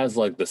everybody has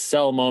like the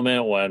Cell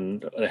moment,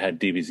 when they had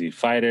DBZ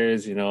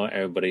Fighters,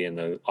 everybody in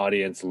the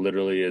audience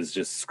literally is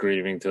just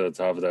screaming to the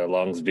top of their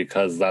lungs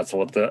because that's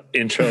what the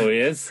intro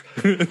is.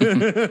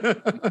 It's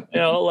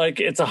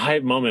a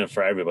hype moment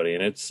for everybody,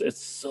 and it's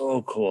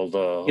so cool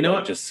to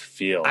just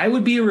feel. I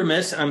would be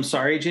remiss. I'm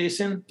sorry,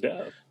 Jason.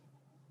 Yeah,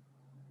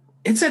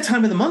 it's that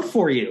time of the month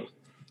for you.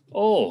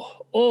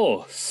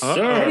 Oh, sir!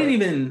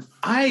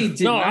 I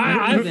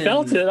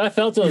felt it. I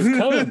felt it was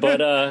coming,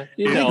 but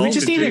we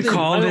just need to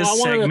call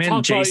this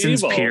segment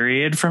 "Jason's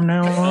Period" from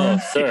now on.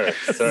 Sir.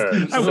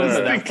 I was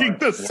thinking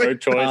the same.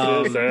 Word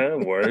choices,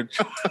 word.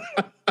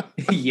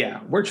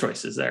 Yeah, word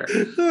choices there.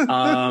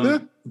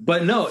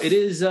 But no, it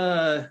is.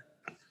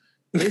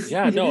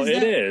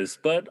 It is.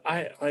 But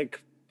I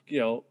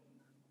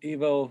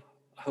EVO.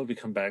 I hope you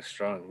come back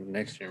strong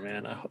next year,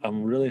 man.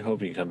 I'm really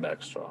hoping you come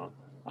back strong.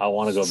 I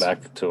want to go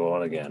back to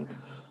one again.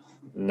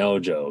 No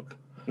joke.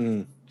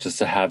 Just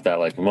to have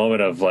that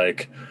moment of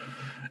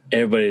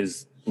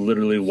everybody's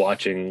literally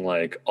watching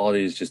all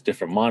these just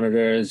different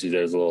monitors.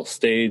 There's a little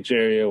stage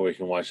area where you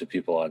can watch the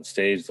people on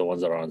stage, the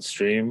ones that are on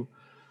stream,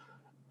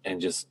 and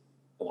just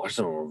watch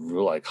them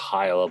real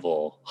high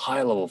level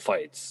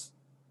fights.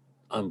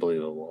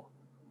 Unbelievable.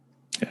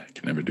 Yeah, I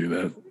can never do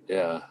that.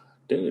 Yeah,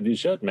 dude, you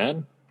should,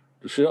 man.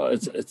 You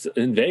should. It's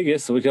in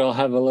Vegas, so we can all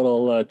have a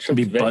little trip.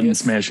 Be to Vegas. button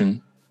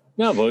smashing.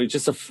 No, but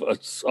just a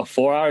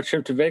 4-hour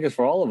trip to Vegas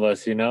for all of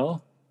us,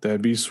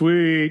 That'd be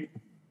sweet.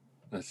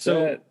 That's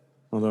it.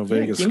 Although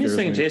Vegas give me a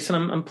second, me.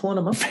 Jason. I'm pulling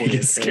them up.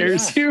 Vegas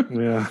scares you?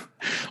 Yeah.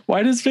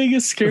 Why does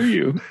Vegas scare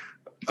you?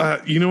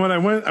 You know what?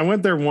 I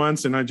went there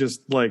once, and I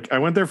just I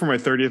went there for my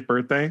 30th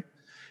birthday.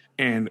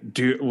 And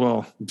dude,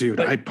 I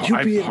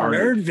partied.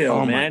 Nerdville,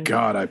 oh man. My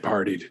God, I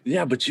partied.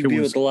 Yeah, but you'd be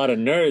with a lot of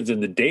nerds in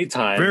the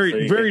daytime.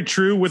 Very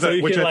true. Which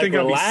I think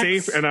I'll be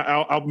safe, and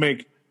I'll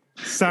make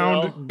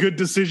sound good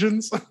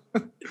decisions.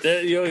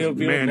 You'll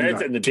be with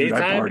nerds in the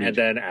daytime, and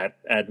then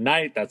at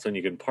night, that's when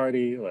you can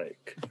party.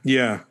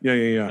 Yeah.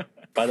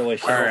 By the way,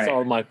 shout out to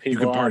all my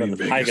people out on the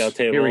Paigo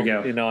table. Here we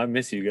go. I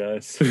miss you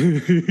guys.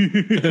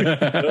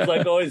 It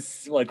was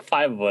always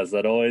 5 of us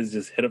that always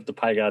just hit up the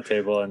Paigo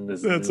table and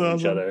just awesome.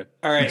 each other.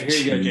 All right, here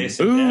you go,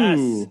 Jason.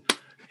 Ooh. Yes.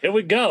 Here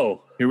we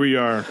go. Here we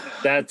are.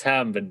 That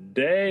time of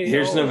day.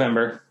 Here's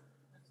November.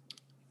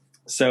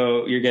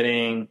 So you're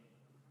getting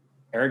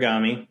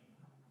Origami.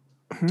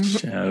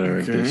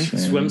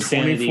 Swim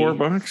Sanity.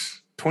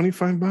 $24,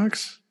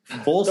 $25.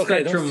 Full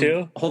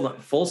Spectrum. Hold on.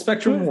 Full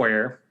Spectrum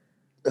Warrior.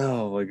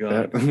 Oh my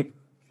God.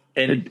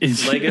 And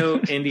Lego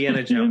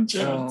Indiana Jones.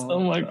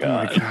 Oh my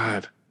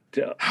God.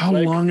 How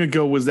long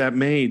ago was that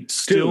made?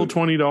 Still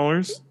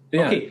 $20?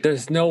 Yeah, okay.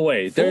 There's no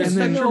way. There's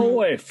no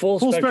way. Full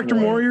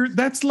Spectrum Warrior.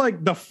 That's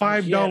like the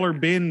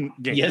 $5 bin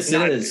game. Yes,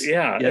 it is.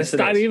 Yeah, it's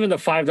not even the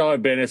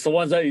 $5 bin. It's the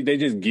ones that they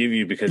just give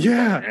you because you're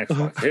on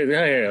Xbox. Here,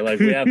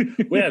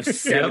 we have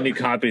 70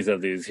 copies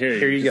of these.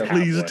 Here you go.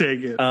 Please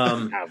take it.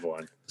 Have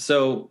one.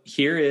 So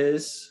here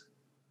is.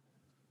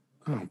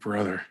 Oh,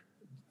 brother.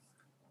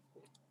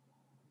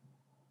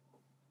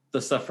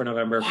 The stuff for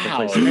November.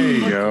 Wow. For there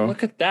you go.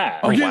 Look at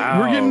that. We're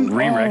getting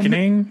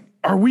Re-Reckoning.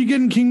 Are we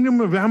getting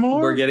Kingdom of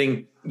Amalur? We're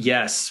getting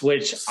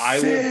which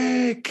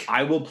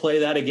I will play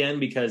that again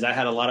because I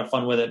had a lot of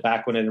fun with it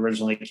back when it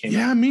originally came out.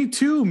 Yeah, me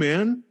too,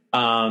 man.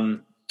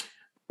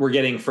 We're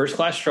getting First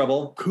Class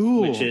Trouble.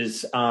 Cool. Which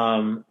is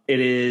it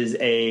is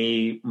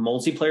a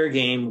multiplayer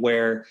game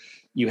where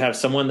you have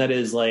someone that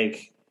is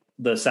like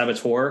the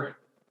saboteur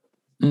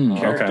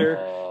character.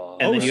 Okay.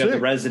 And then you have the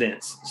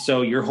residents.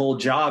 So your whole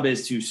job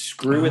is to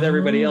screw with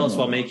everybody else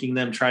while making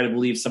them try to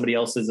believe somebody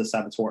else is a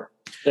saboteur.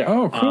 Yeah.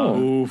 Oh,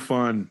 cool.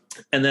 Fun.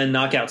 And then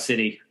Knockout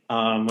City,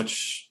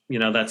 which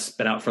that's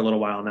been out for a little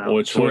while now.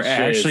 Which we're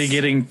actually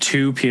getting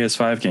 2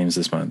 PS5 games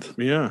this month.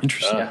 Yeah,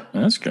 interesting.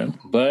 That's good.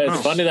 But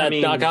it's funny that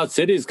Knockout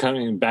City is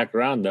coming back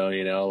around, though.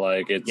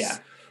 Like it's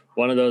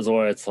one of those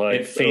where it's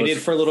like it faded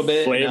for a little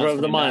bit. Flavor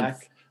of the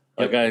month.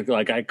 Yep.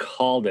 I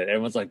called it.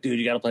 Everyone's like, dude,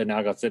 you got to play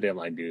Knockout City. I'm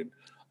like, dude,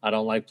 I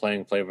don't like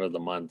playing Flavor of the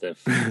Month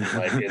if it's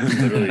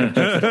literally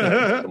just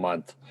Flavor of the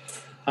Month.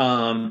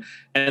 And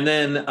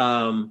then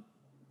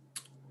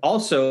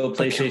also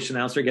PlayStation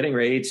announced they're getting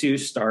ready to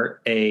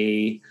start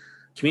a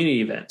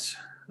community event.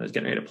 I was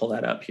getting ready to pull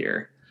that up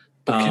here.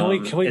 But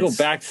can we go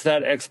back to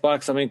that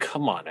Xbox? I mean,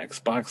 come on,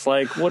 Xbox.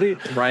 Like, what do you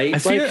right? I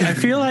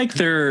feel like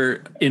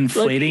they're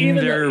inflating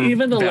their value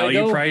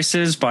Lego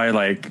prices by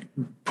like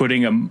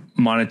putting a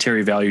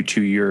monetary value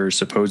to your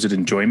supposed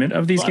enjoyment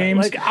of these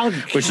games,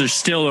 which they're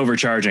still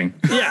overcharging.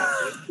 Yeah.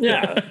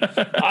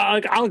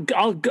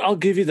 I'll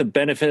give you the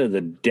benefit of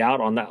the doubt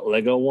on that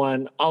Lego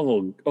one.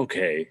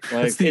 Okay.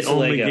 Like, it's the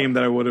only game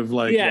that I would have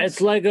liked. Yeah, it's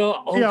Lego.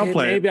 Okay, I'll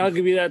play maybe I'll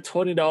give you that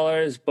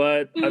 $20,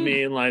 but I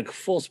mean, like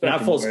full spectrum.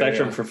 Not full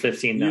spectrum for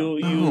 $15.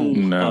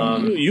 No.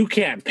 You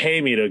can't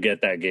pay me to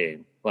get that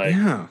game. Like,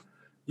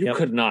 you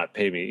could not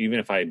pay me, even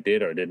if I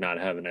did or did not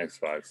have an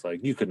Xbox.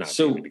 Like, you could not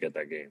pay me to get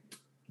that game.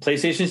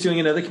 PlayStation's doing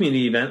another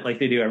community event like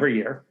they do every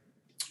year.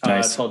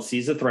 Nice. It's called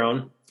Seize the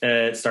Throne.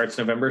 It starts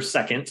November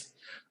 2nd.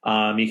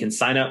 You can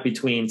sign up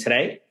between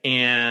today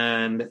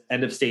and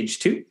end of stage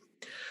 2.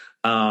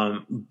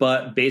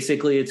 But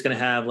basically it's going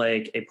to have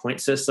like a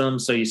point system.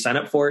 So you sign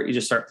up for it, you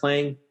just start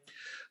playing.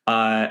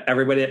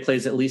 Everybody that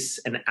plays at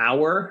least an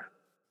hour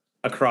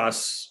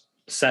across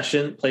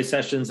play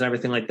sessions and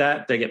everything like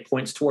that, they get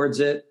points towards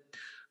it,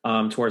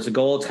 towards the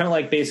goal. It's kind of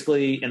like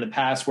basically in the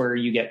past where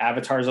you get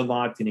avatars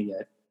unlocked and you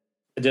get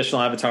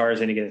additional avatars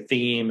and you get a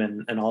theme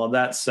and all of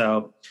that.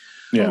 So,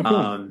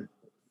 cool.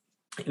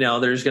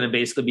 They're just going to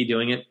basically be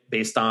doing it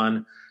based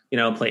on,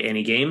 play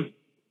any game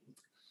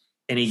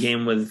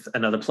with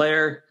another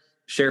player,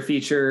 share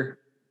feature,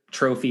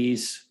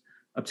 trophies,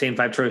 obtain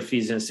 5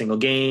 trophies in a single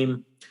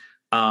game.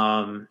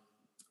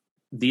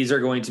 These are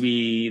going to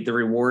be the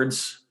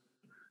rewards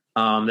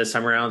this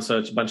time around. So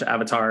it's a bunch of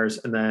avatars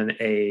and then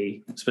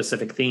a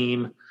specific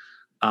theme.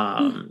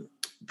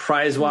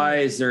 Prize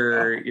wise,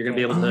 you're going to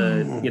be able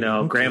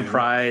to, grand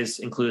prize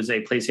includes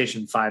a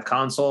PlayStation 5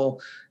 console,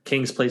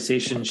 King's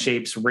PlayStation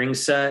Shapes ring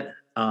set,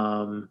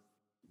 right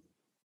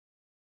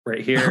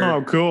here.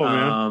 Oh, cool,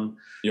 man.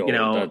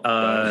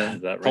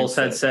 That Pulse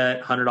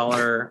headset,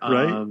 $100,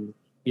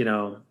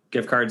 right?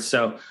 Gift cards.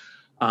 So,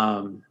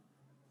 I'm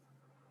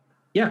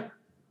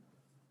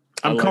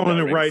calling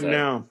it right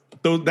now.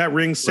 Though that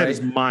ring set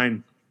is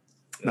mine.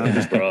 I'm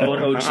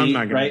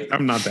not right?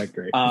 I'm not that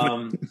great.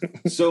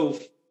 So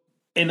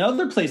in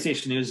other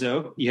PlayStation news,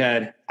 though, you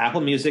had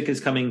Apple Music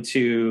is coming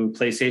to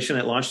PlayStation.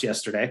 It launched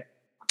yesterday.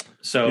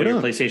 So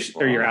your PlayStation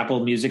or your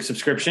Apple Music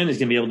subscription is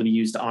going to be able to be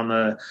used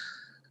on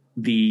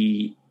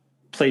the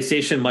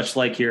PlayStation, much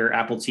like your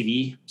Apple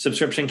TV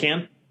subscription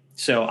can.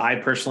 So I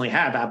personally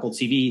have Apple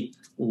TV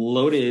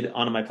loaded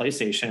onto my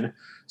PlayStation,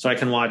 so I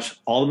can watch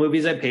all the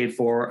movies I paid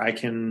for. I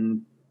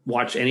can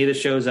watch any of the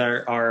shows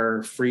that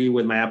are free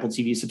with my Apple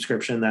TV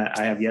subscription that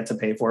I have yet to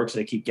pay for because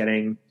I keep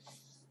getting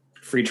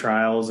free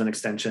trials and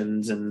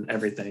extensions and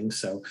everything.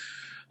 So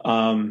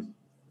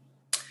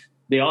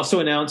they also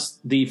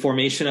announced the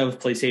formation of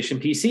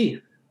PlayStation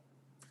PC,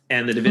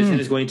 and the division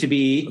is going to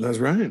be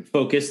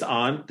focused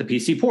on the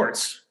PC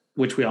ports,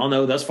 which we all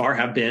know thus far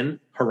have been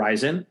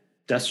Horizon,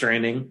 Death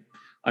Stranding,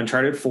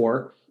 Uncharted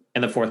 4,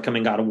 and the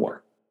forthcoming God of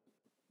War.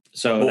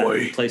 So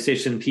the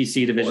PlayStation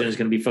PC division is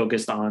going to be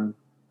focused on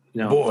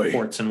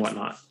ports and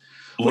whatnot,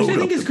 which I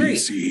think is great.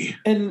 PC.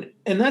 And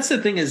that's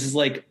the thing is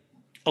like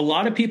a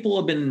lot of people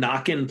have been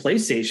knocking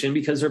PlayStation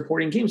because they're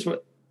porting games.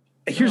 But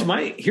here's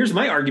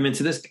my argument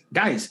to this,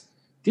 guys.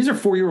 These are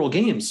 4-year-old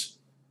games.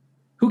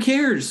 Who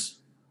cares?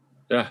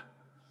 Yeah.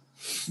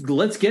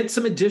 Let's get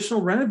some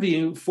additional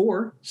revenue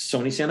for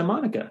Sony Santa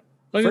Monica.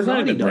 Like, it's not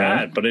even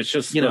that, but it's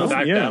just the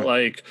fact that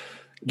like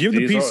give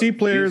the PC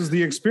players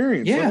the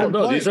experience. Yeah,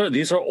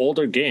 these are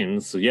older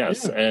games,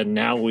 yes, and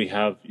now we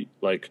have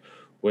like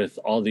with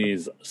all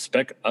these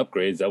spec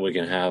upgrades that we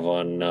can have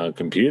on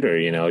computer.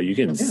 You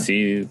can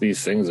see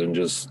these things and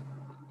just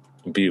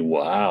be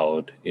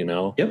wowed.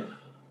 Yep.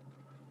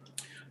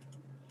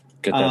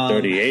 Get that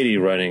 3080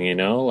 running.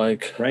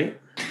 Right.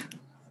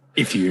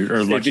 If you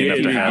are lucky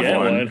enough to have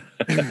one.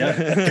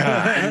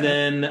 And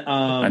then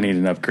I need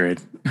an upgrade.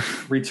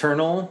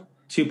 Returnal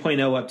 2.0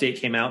 update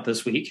came out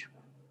this week.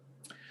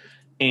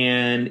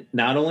 And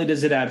not only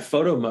does it add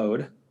photo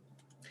mode,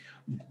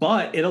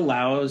 but it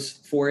allows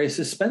for a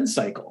suspend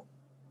cycle.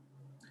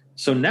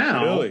 So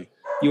now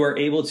you are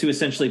able to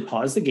essentially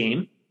pause the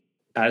game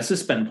at a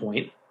suspend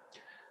point,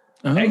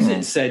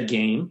 exit said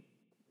game,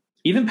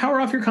 even power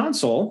off your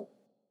console,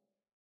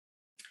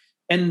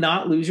 and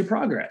not lose your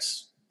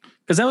progress.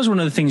 Because that was one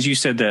of the things you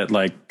said that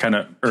like kind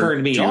of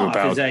turned me off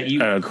about, is that you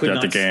could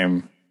not the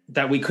game.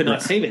 That we could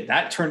not save it.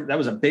 That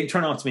was a big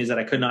turn off to me, is that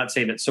I could not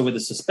save it. So with the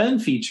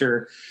suspend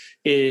feature,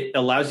 it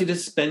allows you to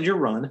suspend your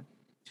run.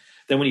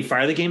 Then when you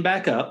fire the game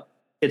back up,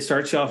 it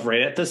starts you off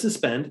right at the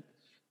suspend.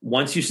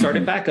 Once you start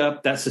it back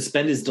up, that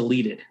suspend is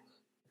deleted.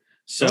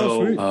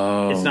 So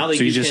it's not like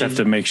so you just have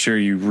to make sure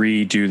you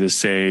redo the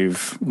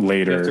save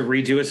later. You have to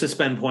redo a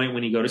suspend point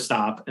when you go to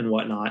stop and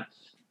whatnot.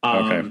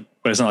 Okay.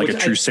 But it's not like a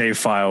true save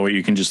file where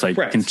you can just like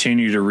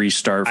continue to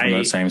restart from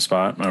the same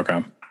spot.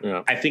 Okay.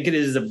 Yeah. I think it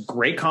is a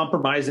great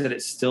compromise that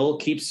it still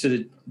keeps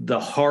to the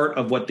heart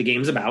of what the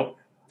game's about,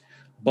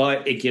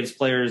 but it gives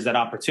players that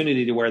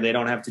opportunity to where they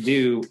don't have to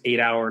do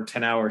 8-hour,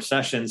 10-hour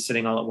sessions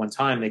sitting all at one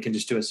time. They can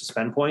just do a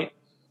suspend point,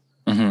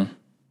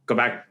 go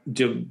back,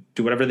 do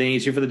whatever they need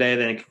to for the day.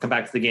 Then they can come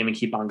back to the game and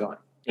keep on going.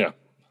 Yeah.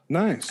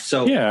 Nice.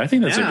 So yeah, I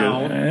think that's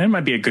it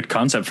might be a good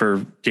concept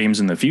for games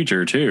in the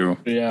future too.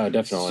 Yeah,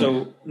 definitely.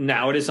 So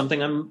now it is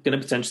something I'm going to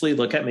potentially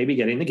look at maybe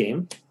getting the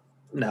game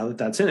now that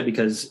that's in it,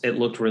 because it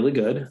looked really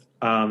good.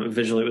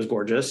 Visually it was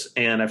gorgeous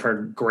and I've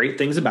heard great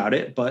things about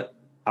it, but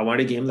I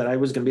wanted a game that I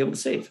was going to be able to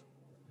save.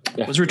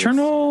 Yeah. Was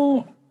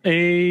Returnal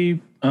a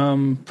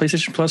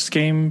PlayStation Plus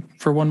game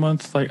for 1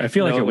 month? Like I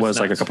feel like it was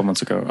like a couple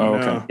months ago. Oh,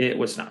 okay. It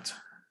was not.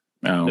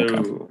 Oh, okay.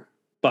 No.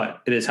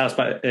 But it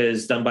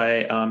is done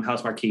by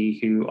House Marquee,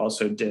 who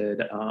also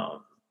did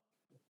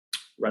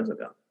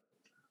Resogun.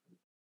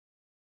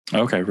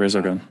 Okay,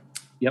 Resogun.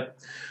 Yep.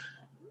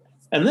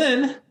 And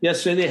then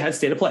yesterday they had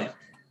State of Play.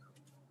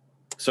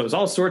 So it was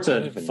all sorts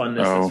of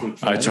funness. Oh,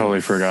 I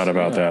totally forgot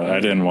about that. I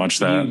didn't watch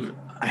that.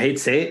 I hate to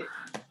say it.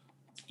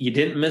 You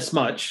didn't miss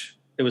much.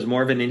 It was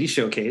more of an indie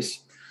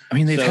showcase. I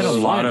mean, they've had a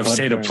lot of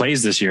State of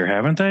Plays this year,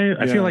 haven't they? Yeah.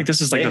 I feel like this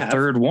is like the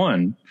third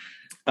one.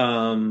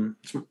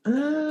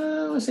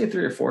 Let's say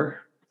 3 or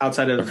 4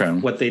 outside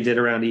of what they did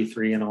around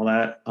E3 and all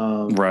that.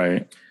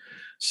 Right.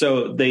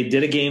 So they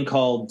did a game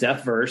called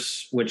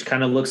Deathverse, which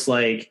kind of looks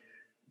like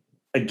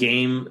a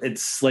game.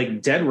 It's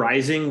like Dead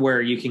Rising,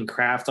 where you can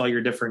craft all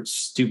your different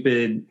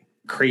stupid,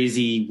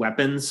 crazy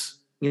weapons,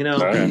 you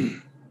know,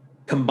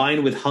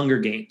 combined with Hunger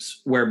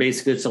Games, where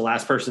basically it's the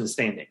last person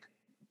standing.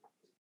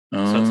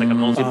 So it's like a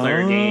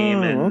multiplayer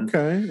game,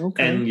 and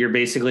and you're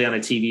basically on a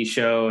TV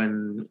show,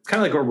 and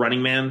kind of like a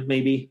Running Man,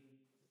 maybe,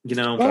 you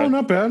know. Oh,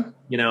 not bad.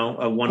 You know,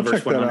 a 1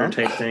 versus 100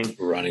 type thing.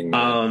 Running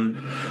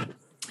Man.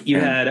 You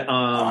had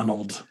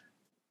Arnold.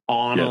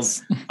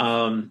 Yes.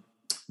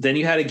 Then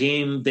you had a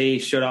game they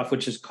showed off,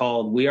 which is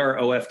called We Are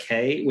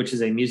OFK, which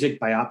is a music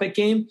biopic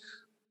game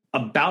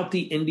about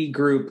the indie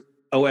group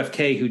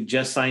OFK, who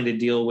just signed a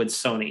deal with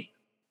Sony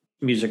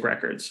Music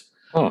Records.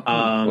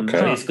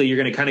 Basically, you're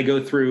going to kind of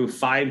go through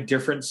 5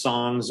 different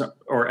songs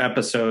or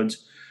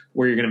episodes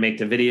where you're going to make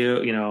the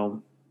video. You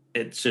know,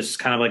 it's just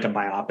kind of like a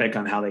biopic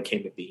on how they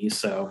came to be.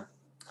 So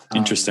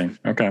interesting.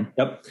 Okay.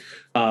 Yep.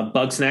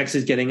 Bugsnax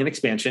is getting an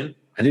expansion.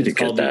 I need to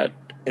get that.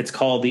 It's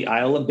called the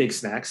Isle of Big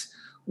Snacks.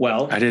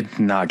 Well, I did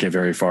not get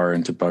very far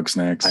into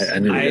Bugsnax. I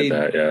need to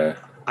get that. Yeah.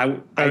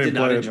 I did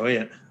not enjoy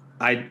it.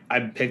 I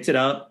picked it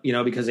up, you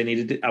know, because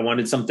I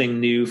wanted something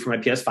new for my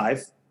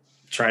PS5.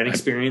 Try and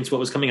experience what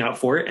was coming out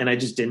for it, and I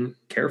just didn't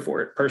care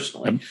for it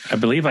personally. I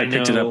believe I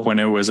picked it up when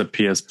it was a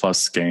PS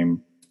Plus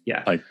game.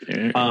 Yeah. Like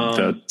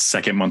the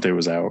second month it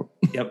was out.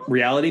 Yep.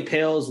 Reality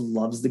Pales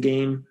loves the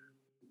game.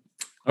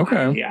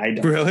 Okay. I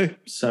don't. Really?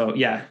 So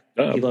yeah,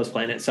 he loves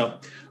playing it. So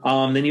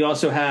then you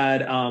also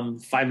had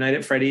Five Nights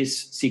at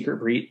Freddy's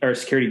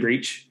Security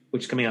Breach,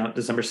 which is coming out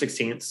December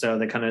 16th. So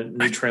the kind of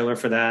new trailer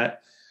for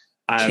that.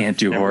 Can't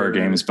do horror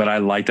games, but I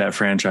like that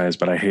franchise,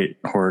 but I hate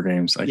horror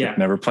games. I've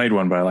never played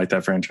one, but I like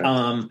that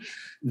franchise.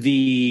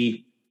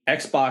 The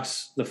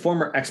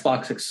former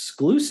Xbox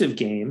exclusive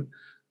game,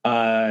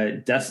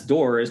 Death's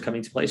Door, is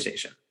coming to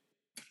PlayStation.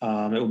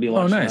 It will be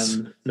launched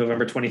on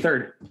November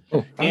 23rd.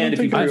 And if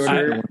you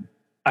pre-order,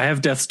 I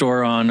have Death's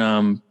Door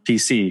on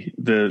PC.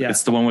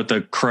 It's the one with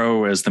the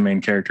crow as the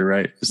main character,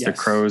 right? It's the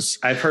crows.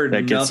 I've heard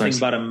nothing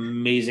but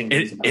amazing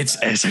things about it's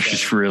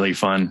actually really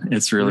fun.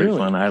 It's really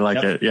fun. I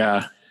like it.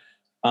 Yeah.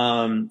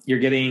 You're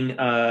getting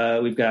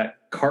we've got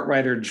Kart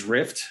Rider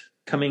Drift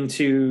coming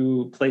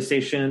to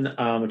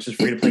PlayStation, which is a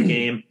free-to-play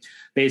game.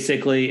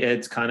 Basically,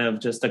 it's kind of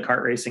just a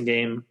kart racing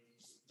game.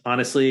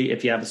 Honestly,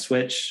 if you have a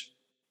Switch,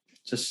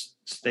 just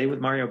stay with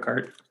Mario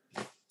Kart.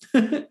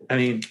 I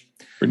mean,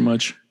 pretty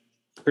much.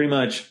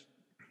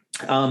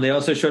 They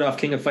also showed off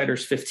King of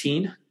Fighters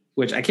 15,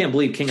 which I can't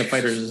believe King of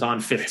Fighters is on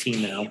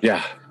 15 now.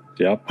 Yeah.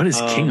 Yep. What is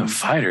King of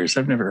Fighters?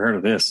 I've never heard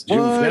of this. You've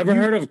never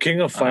heard of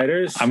King of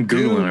Fighters? I'm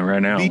Googling it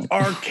right now. The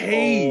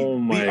arcade. Oh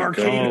my the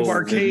arcade of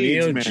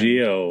arcades, the Neo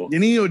Geo. The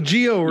Neo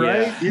Geo,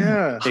 right?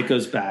 Yeah. It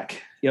goes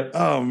back. Yep.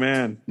 Oh,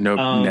 man.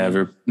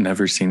 Nope.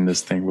 Never seen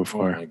this thing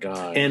before. Oh, my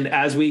God. And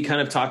as we kind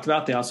of talked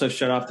about, they also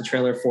showed off the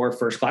trailer for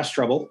First Class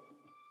Trouble.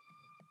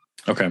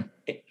 Okay.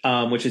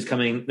 Which is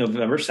coming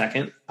November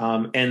 2nd.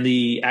 And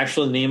the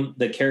actual name,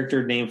 the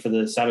character name for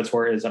the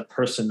Saboteur is a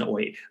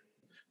Personoid.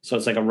 So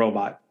it's like a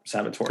robot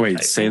Saboteur. Wait,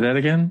 type. Say that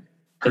again?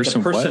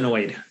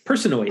 Personoid.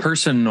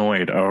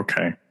 Personoid. Oh,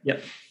 okay.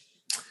 Yep.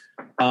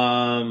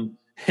 And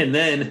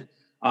then,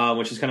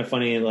 which is kind of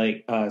funny,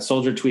 like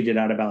Soldier tweeted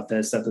out about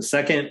this, that the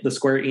second the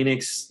Square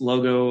Enix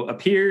logo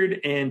appeared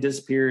and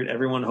disappeared,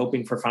 everyone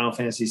hoping for Final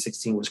Fantasy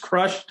 16 was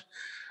crushed.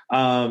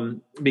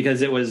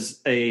 because it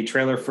was a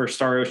trailer for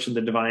Star Ocean: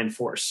 The Divine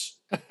Force,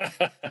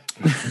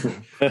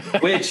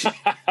 which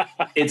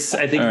it's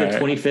I think the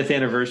 25th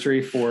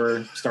anniversary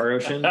for Star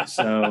Ocean.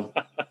 So,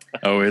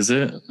 is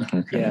it?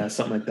 Okay. Yeah,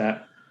 something like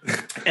that.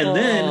 And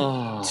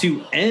then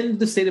to end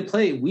the state of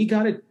play, we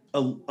got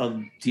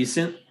a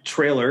decent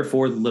trailer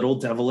for Little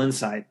Devil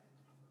Inside.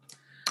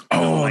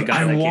 Oh my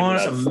god!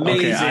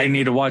 Okay, I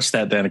need to watch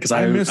that then because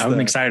I'm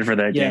excited for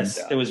that game. Yes,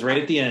 it was right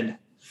at the end.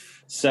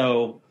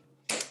 So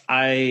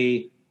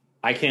I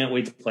can't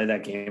wait to play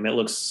that game. It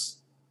looks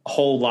a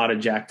whole lot of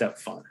jacked up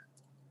fun.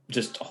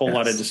 Just a whole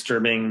lot of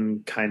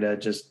disturbing, kind of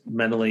just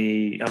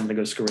mentally, I'm going to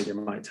go screw with your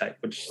mind type,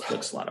 which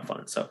looks a lot of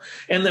fun. So,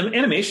 and the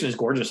animation is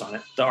gorgeous on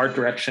it. The art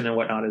direction and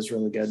whatnot is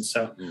really good.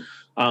 So,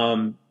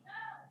 now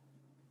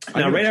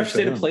right after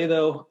State of Play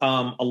though,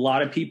 a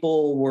lot of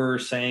people were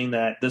saying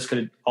that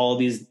all of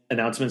these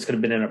announcements could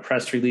have been in a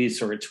press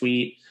release or a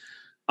tweet.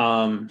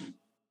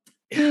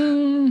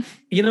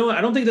 You know,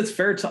 I don't think that's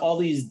fair to all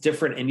these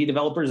different indie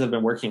developers that have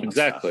been working on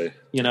stuff,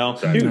 you know,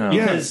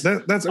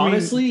 that's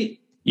honestly,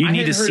 you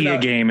need to see a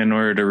game in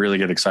order to really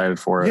get excited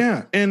for it.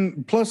 Yeah.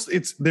 And plus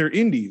they're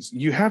indies.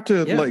 You have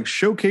to like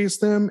showcase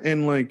them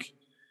and like,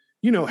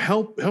 you know,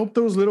 help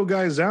those little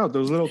guys out,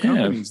 those little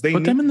companies. They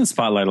put them in the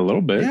spotlight a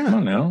little bit. I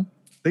don't know.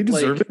 They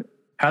deserve it.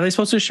 How are they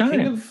supposed to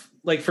shine?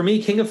 For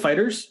me, King of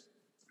Fighters,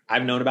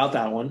 I've known about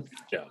that one.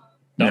 Yeah.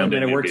 And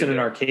I worked in an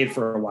arcade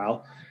for a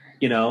while.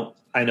 You know,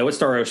 I know what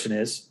Star Ocean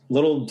is.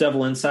 Little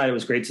Devil Inside, it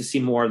was great to see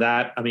more of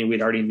that. I mean,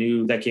 we'd already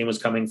knew that game was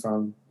coming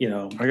from, you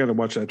know. I got to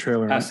watch that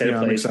trailer.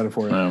 I'm excited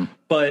for it.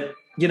 But,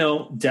 you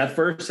know,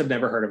 Deathverse, I've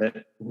never heard of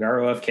it. We are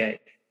OFK.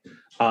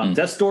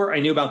 Death's Door,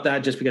 I knew about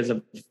that just because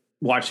of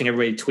watching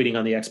everybody tweeting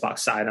on the Xbox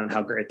side on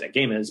how great that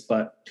game is.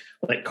 But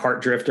like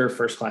Kart Drifter,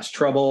 First Class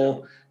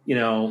Trouble, you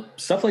know,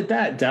 stuff like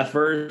that.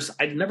 Deathverse,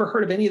 I'd never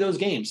heard of any of those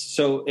games.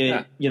 So,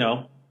 you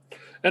know.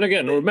 And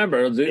again,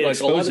 remember, like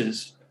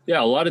exposes.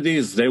 A lot of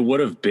these, they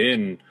would have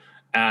been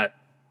at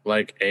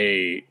like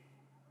an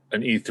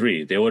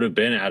E3. They would have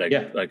been at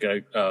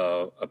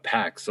a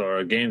PAX or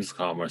a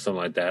Gamescom or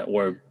something like that,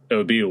 where it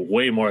would be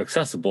way more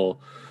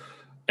accessible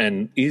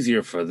and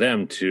easier for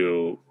them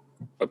to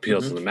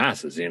appeal to the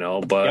masses, you know.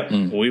 But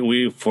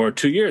we for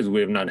 2 years we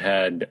have not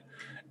had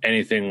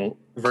anything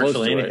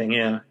virtually anything.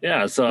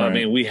 Yeah. So I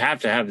mean, we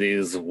have to have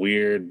these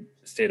weird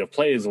state of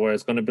plays where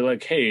it's going to be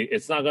like, hey,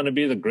 it's not going to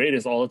be the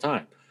greatest all the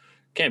time.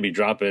 Can't be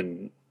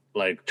dropping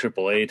like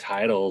AAA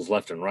titles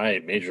left and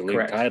right, major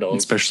league titles,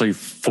 especially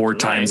 4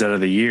 times out of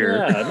the year.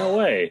 Yeah, no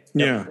way.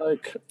 Yeah,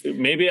 like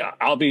maybe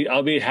I'll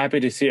be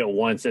happy to see it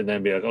once and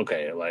then be like,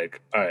 okay, like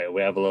all right,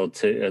 we have a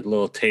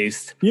little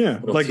taste. Yeah,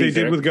 like teaser.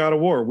 They did with God of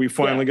War. We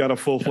finally got a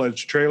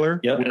full-fledged trailer.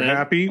 We're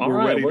happy.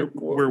 We're ready.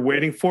 We're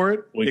waiting for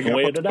it. We can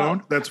wait it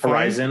out. That's fine.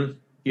 Horizon.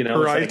 You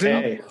know, Horizon.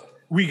 Like, hey.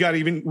 We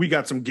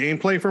got some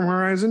gameplay from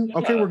Horizon.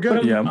 Okay, we're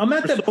good. I'm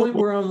at that point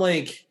where I'm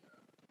like,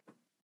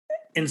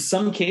 in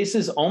some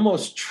cases,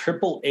 almost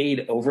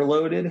AAA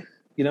overloaded,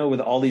 you know,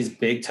 with all these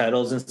big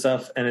titles and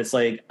stuff. And it's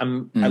like, I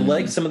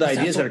like some of the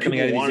ideas that are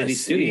coming out of these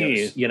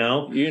indie studios, you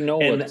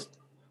know? And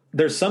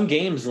there's some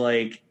games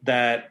like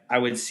that I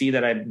would see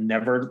that I've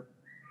never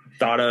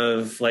thought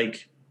of.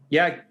 Like,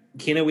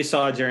 Kena we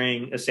saw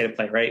during a state of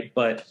play, right?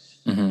 But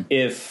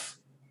if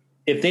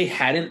they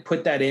hadn't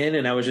put that in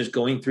and I was just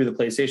going through the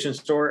PlayStation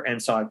store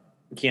and saw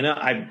Kena,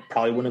 I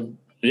probably wouldn't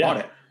have bought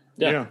it.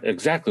 Yeah,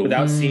 exactly.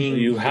 Without seeing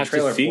you have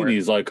to see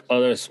these like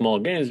other small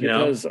games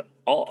because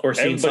or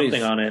seeing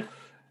something on it.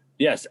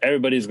 Yes,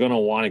 everybody's gonna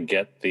want to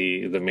get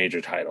the major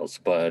titles,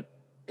 but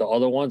the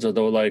other ones are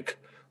the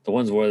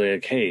ones where they're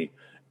like, hey,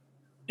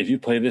 if you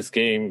play this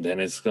game, then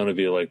it's gonna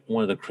be like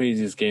one of the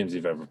craziest games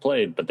you've ever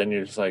played. But then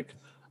you're just like,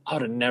 I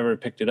would have never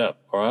picked it up,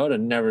 or I would have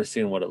never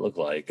seen what it looked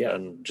like.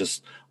 And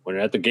just when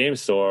you're at the game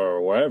store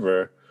or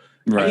wherever,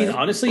 I mean,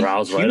 honestly,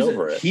 browse right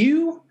over it.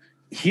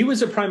 He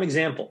was a prime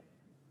example.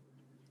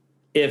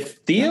 If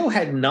Theo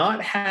had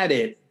not had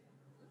it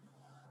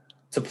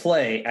to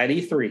play at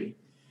E3,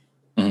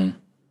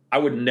 I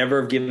would never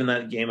have given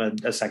that game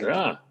a second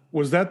time.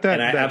 Was that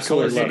and I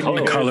absolutely love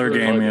the color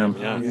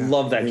game?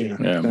 Love that game.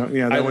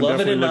 I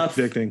love it enough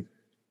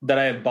that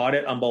I have bought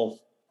it on both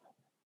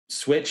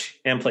Switch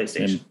and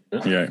PlayStation.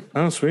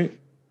 Oh, sweet.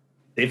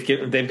 They've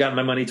gotten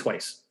my money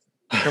twice.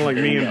 Kind of like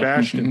me and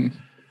Bastion.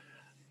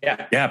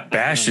 Yeah,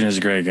 Bastion is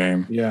a great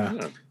game.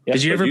 Yeah.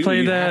 Did you ever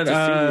play that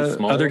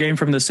other game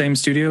from the same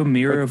studio,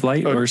 Mirror of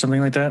Light or something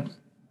like that?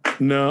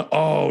 No.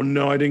 Oh,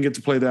 no, I didn't get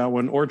to play that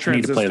one. Or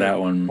Transistor. I need to play that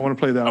one. I want to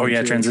play that one. Oh,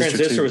 yeah,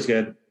 Transistor was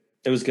good.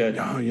 It was good.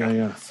 Oh,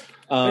 yeah.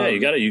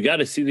 You got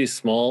to see these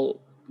small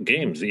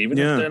games, even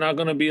if they're not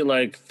going to be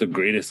like the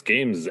greatest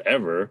games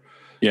ever.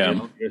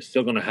 Yeah. You're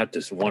still going to have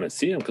to want to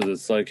see them because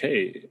it's like,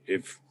 hey,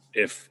 if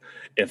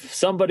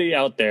somebody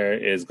out there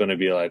is going to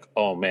be like,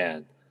 oh,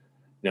 man,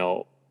 you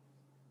know,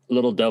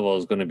 Little Devil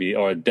is going to be,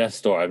 or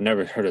Death's Door. I've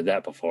never heard of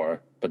that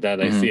before, but then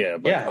they see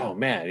it. But, oh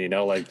man, you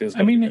know, like this.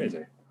 I mean,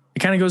 it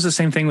kind of goes the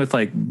same thing with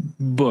like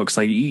books.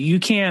 Like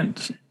you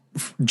can't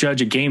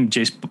judge a game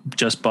just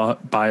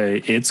by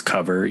its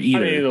cover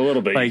either. I mean, a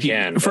little bit like, you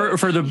can. For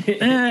the,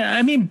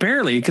 I mean,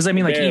 barely. Because, I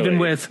mean, like, even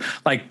with,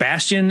 like,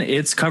 Bastion,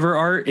 its cover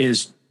art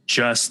is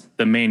just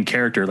the main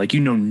character. Like,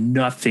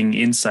 nothing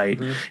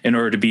insight in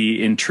order to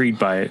be intrigued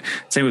by it.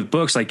 Same with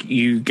books. Like,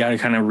 you got to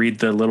kind of read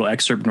the little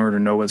excerpt in order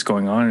to know what's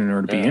going on in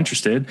order to be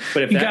interested.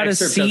 But if you got to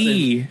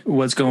see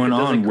what's going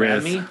on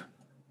with...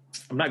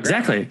 I'm not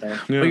exactly,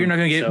 but you're not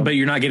going to get. But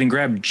you're not getting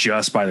grabbed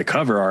just by the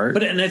cover art.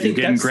 But and I think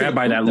you're getting grabbed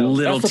by that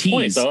little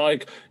tease. Point,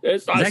 like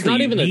it's exactly,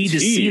 not even you the need tease. to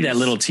see that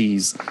little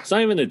tease. It's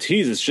not even the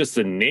tease. It's just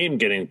the name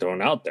getting thrown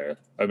out there.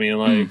 I mean,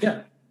 like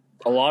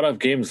a lot of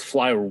games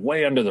fly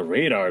way under the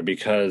radar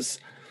because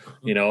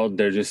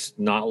they're just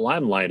not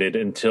limelighted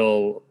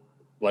until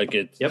like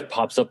it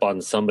pops up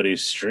on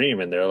somebody's stream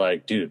and they're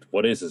like, "Dude,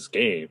 what is this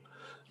game?"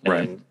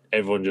 And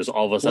everyone just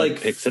all of a sudden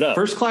picks it up.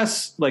 First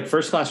class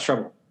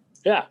Trouble.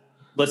 Yeah.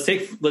 Let's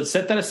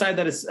set that aside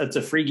that it's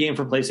a free game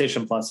for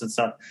PlayStation Plus and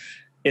stuff.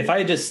 If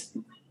I just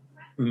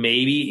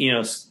maybe,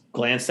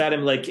 glanced at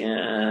him like,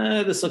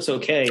 this looks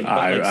okay. But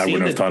I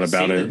wouldn't have thought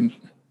about it.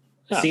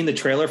 Seeing the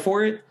trailer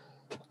for it,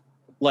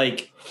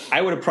 like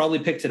I would have probably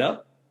picked it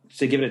up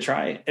to give it a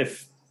try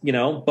if,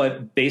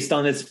 but based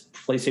on its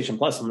PlayStation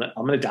Plus, I'm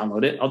going to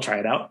download it. I'll try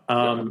it out.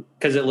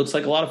 Cause it looks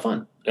like a lot of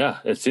fun. Yeah.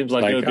 It seems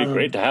like it would be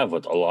great to have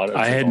with a lot of,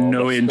 I had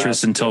no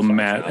interest until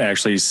Matt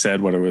actually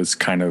said what it was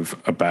kind of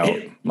about.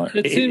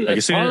 As soon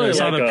as I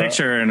saw the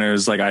picture and it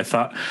was like, I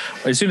thought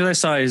as soon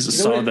as I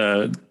saw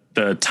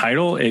the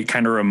title, it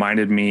kind of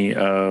reminded me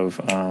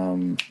of,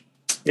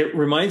 it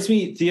reminds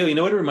me, Theo, you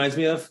know what it reminds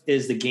me of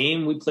is the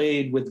game we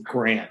played with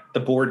Grant,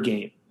 the board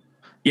game.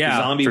 Yeah,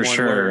 the zombie for one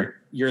sure.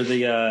 You're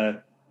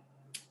the,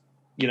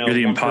 you're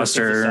the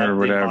imposter or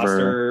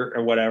whatever.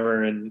 Or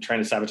whatever, and trying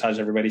to sabotage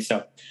everybody.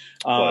 So,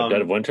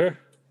 Dead of Winter?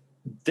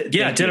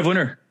 Dead of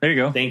Winter. There you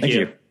go. Thank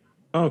you.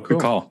 Oh, cool.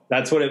 Good call.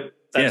 That's what it.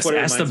 That's what it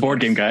ask the board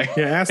game guy.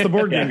 Yeah, ask the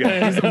board game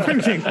guy. He's the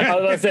board game guy. I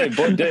was going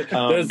to say,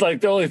 there's like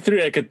the only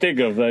three I could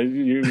think of that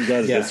you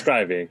guys are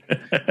describing.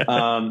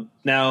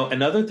 Now,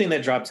 another thing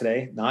that dropped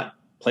today, not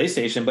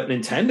PlayStation, but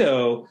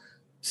Nintendo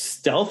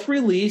stealth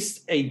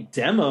released a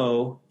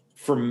demo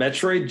for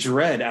Metroid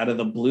Dread out of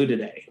the blue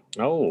today.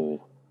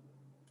 Oh.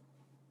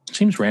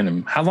 Seems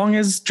random. How long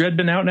has Dread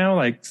been out now?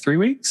 Like 3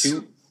 weeks?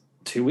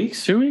 2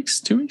 weeks? 2 weeks?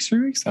 2 weeks?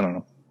 3 weeks? I don't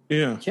know.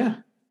 Yeah.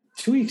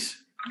 2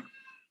 weeks.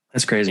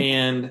 That's crazy.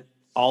 And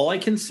all I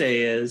can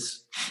say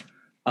is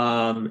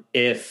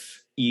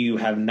if you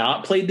have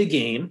not played the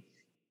game,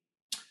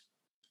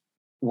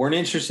 weren't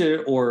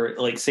interested, or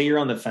like say you're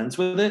on the fence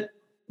with it,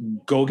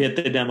 go get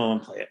the demo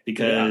and play it.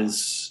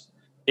 Because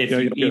if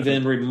you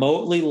even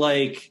remotely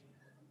like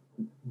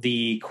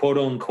the quote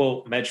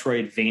unquote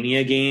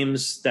Metroidvania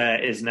games,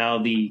 that is now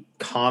the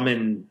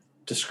common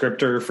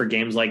descriptor for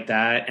games like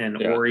that and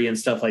Ori and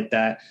stuff like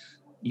that,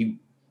 you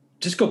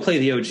just go play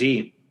the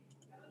OG.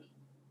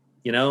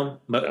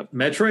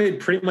 Metroid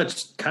pretty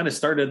much kind of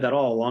started that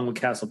all along with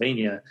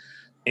Castlevania,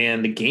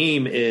 and the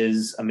game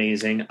is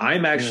amazing.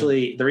 I'm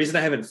actually the reason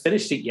I haven't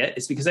finished it yet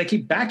is because I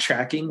keep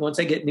backtracking once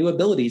I get new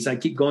abilities. I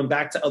keep going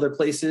back to other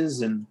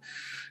places and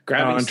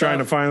grabbing and trying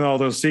to find all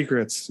those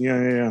secrets.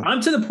 Yeah. I'm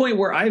to the point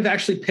where I've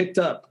actually picked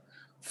up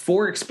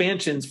 4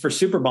 expansions for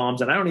Super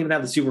Bombs, and I don't even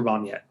have the Super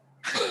Bomb yet.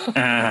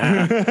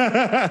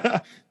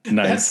 Nice.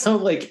 That's so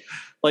like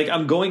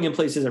I'm going in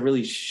places I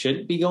really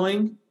shouldn't be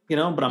going,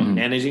 but I'm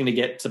managing to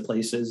get to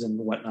places and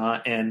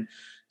whatnot. And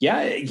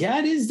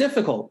it is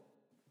difficult.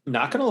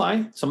 Not going to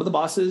lie. Some of the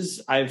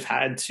bosses I've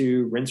had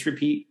to rinse,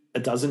 repeat a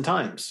dozen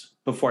times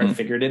before I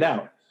figured it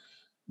out.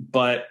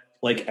 But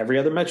like every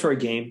other Metroid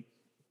game,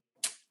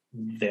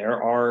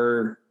 there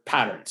are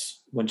patterns.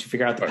 Once you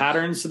figure out the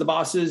patterns to the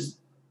bosses,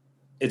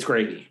 it's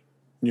gravy.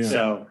 Yeah.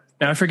 So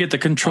now I forget the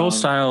control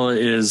style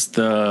is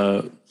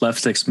the left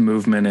stick's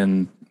movement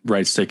and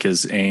right stick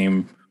is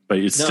aim, but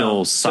it's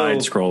still side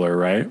scroller,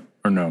 right?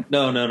 Or no?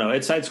 No.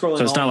 It's side scrolling.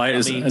 So it's not like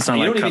it's not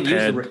like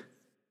Cuphead.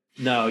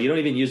 No, you don't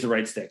even use the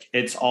right stick.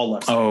 It's all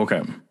left stick. Oh,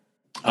 okay.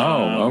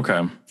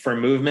 Okay. For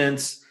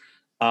movements,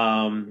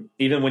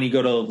 even when you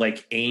go to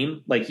like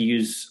aim, like you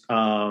use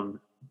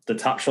the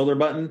top shoulder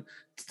button,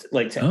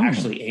 like to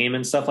actually aim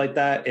and stuff like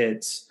that.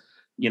 It's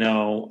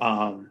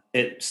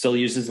it still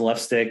uses the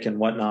left stick and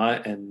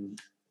whatnot,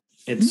 and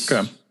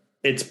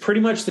it's pretty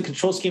much the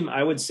control scheme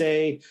I would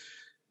say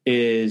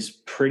is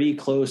pretty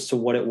close to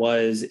what it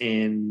was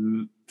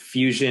in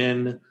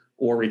Fusion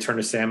or Return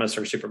to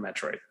Samus or Super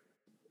Metroid.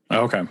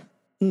 Okay.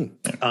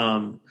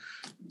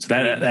 So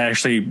that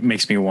actually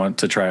makes me want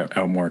to try it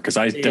out more, because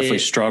I definitely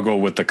struggle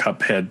with the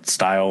Cuphead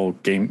style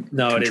game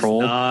control. It is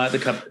not the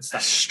Cuphead style.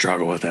 I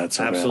struggle with that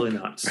so absolutely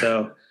bad. Not.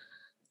 So,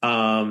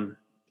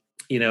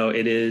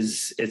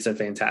 it's a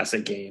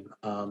fantastic game.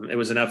 It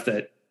was enough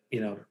that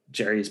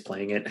Jerry is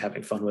playing it,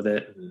 having fun with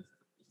it,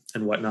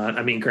 and whatnot.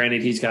 I mean,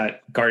 granted, he's got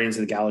Guardians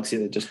of the Galaxy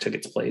that just took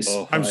its place.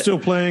 I'm still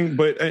playing,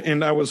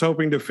 and I was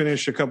hoping to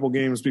finish a couple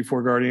games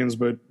before Guardians,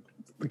 but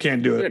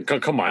can't do it.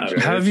 Come on, Jerry.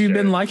 How have you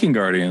been liking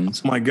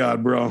Guardians? My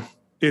God, bro.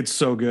 It's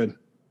so good.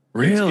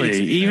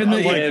 Really? Even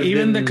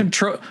the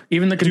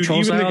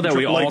control style that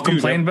we all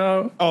complained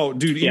about. Oh,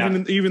 dude,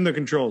 even the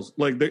controls,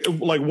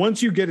 like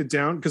once you get it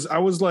down, because I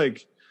was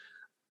like,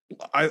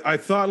 I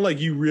thought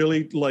like you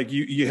really like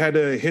you had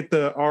to hit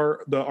the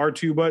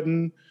R2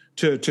 button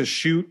to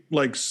shoot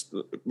like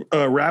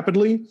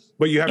rapidly,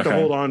 but you have to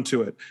hold on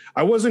to it.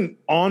 I wasn't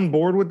on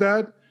board with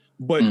that,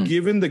 but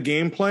given the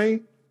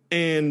gameplay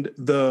and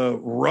the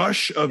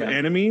rush of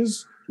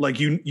enemies, like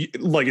you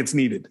like it's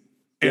needed.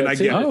 And I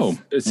get it.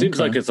 It seems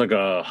like it's like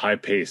a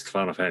high-paced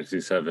Final Fantasy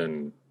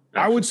VII.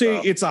 I would say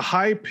it's a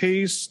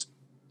high-paced,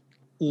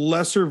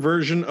 lesser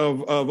version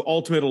of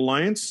Ultimate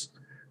Alliance,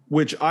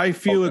 which I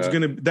feel that's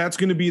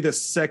gonna be the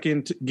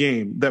second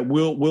game that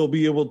we'll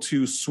be able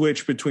to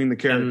switch between the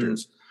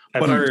characters.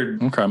 I've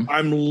heard.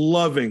 I'm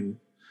loving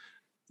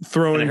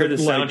throwing. And I heard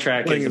the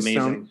soundtrack is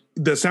amazing.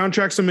 The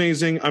soundtrack's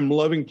amazing. I'm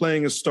loving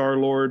playing as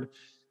Star-Lord,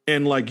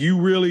 and like you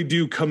really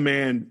do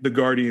command the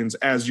Guardians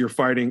as you're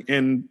fighting,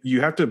 and you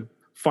have to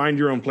find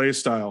your own play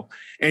style,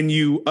 and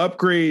you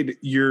upgrade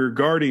your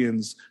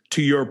Guardians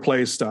to your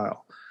play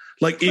style.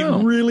 Like it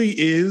really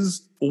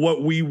is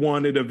what we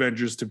wanted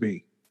Avengers to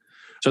be.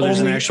 So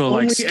there's an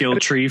actual skill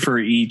tree for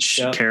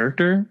each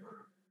character.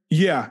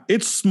 Yeah,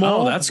 it's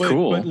small. Oh, that's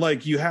cool. But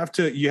like you have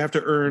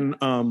to earn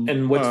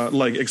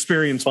like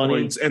experience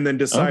points and then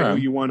decide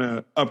who you want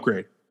to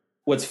upgrade.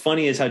 What's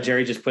funny is how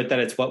Jerry just put that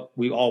it's what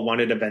we all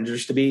wanted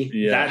Avengers to be.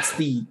 Yeah.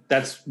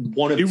 That's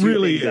one of the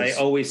things I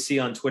always see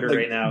on Twitter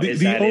right now.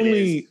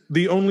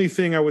 The only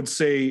thing I would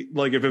say,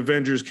 like if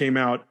Avengers came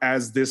out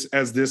as this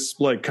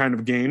like kind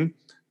of game,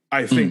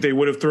 I think they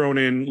would have thrown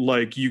in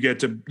like you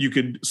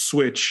could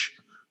switch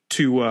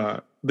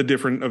to the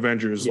different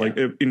Avengers like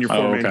in your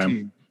 4-man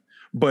team.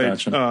 But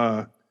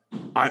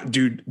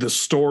dude, the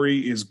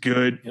story is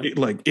good.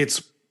 Yep.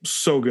 It's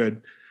so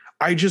good.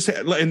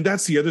 And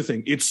that's the other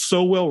thing. It's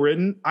so well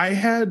written. I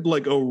had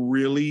like a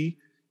really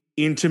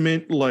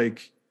intimate,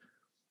 like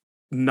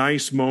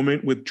nice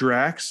moment with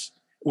Drax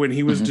when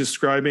he was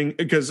describing,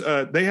 because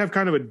they have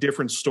kind of a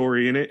different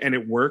story in it and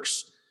it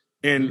works.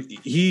 And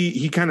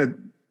he kind of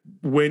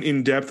went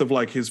in depth of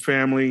like his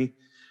family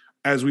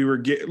as we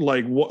were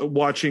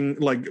watching,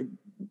 like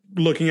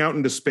looking out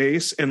into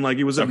space. And like,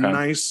 it was a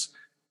nice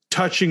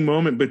touching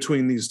moment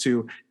between these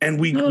two. And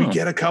we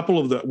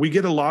get we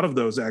get a lot of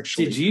those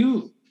actually.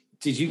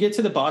 Did you get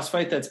to the boss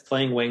fight that's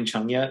playing Wang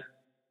Chung yet?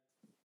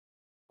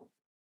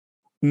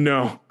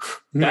 No.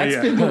 That's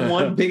been the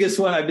one biggest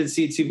one I've been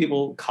seeing two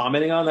people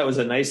commenting on. That was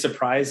a nice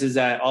surprise, is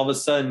that all of a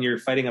sudden you're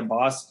fighting a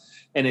boss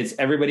and it's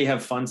Everybody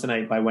Have Fun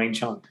Tonight by Wang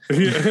Chung.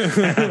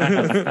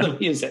 The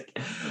music.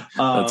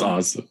 That's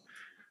awesome.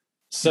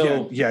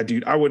 So yeah,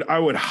 dude, I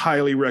would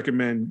highly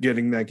recommend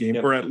getting that game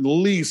or at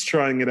least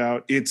trying it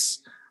out.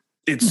 It's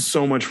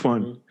so much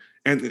fun.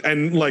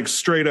 And like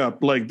straight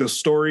up, like the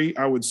story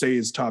I would say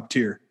is top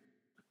tier.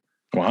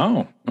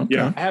 Wow. Okay.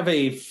 Yeah. I have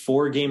a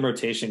 4-game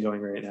rotation going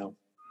right now.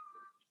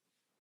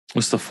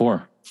 What's the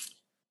 4?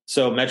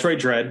 So Metroid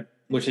Dread,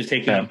 which is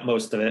taking up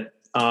most of it.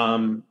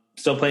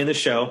 Still playing the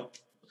show.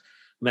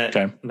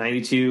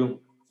 92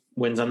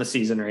 wins on the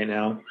season right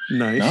now.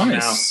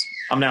 Nice.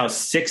 I'm now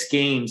 6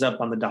 games up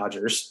on the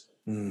Dodgers.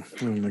 I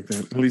don't like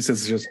that. At least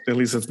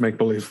it's make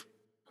believe.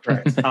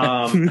 Right.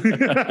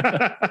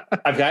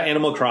 I've got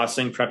Animal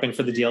Crossing prepping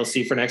for the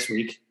DLC for next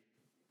week.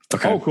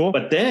 Okay. Oh, cool.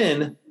 But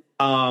then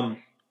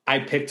I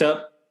picked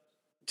up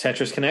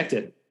Tetris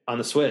Connected on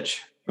the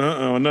Switch.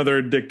 Another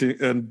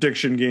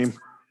addiction game.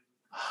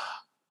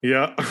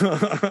 Yeah.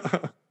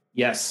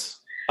 Yes.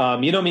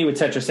 You know me with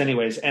Tetris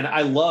anyways. And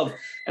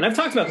I've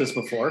talked about this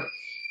before,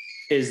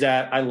 is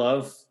that I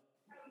love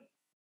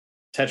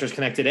Tetris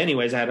Connected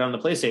anyways. I had it on the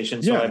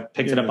PlayStation, so I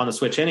picked it up on the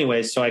Switch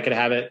anyways, so I could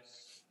have it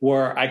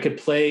where I could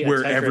play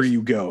wherever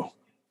you go.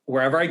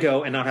 Wherever I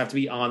go and not have to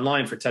be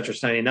online for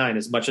Tetris 99,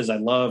 as much as I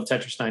love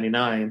Tetris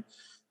 99.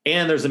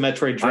 And there's a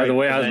Metroid Dread. By the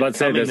way, I was about to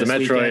say there's a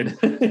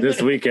Metroid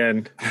this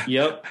weekend.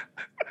 Yep.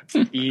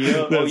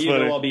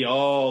 I'll be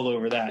all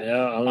over that.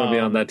 Yeah, I'm going to be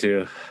on that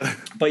too.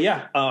 But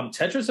yeah,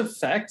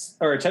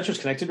 Tetris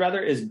Connected rather,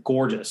 is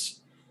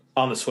gorgeous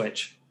on the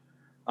Switch.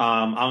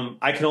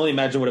 I can only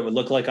imagine what it would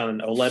look like on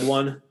an OLED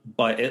one,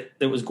 but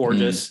it was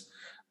gorgeous.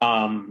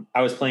 I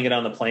was playing it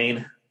on the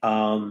plane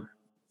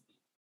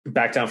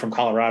back down from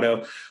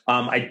Colorado.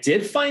 I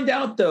did find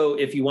out though,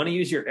 if you want to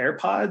use your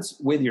AirPods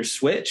with your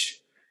Switch,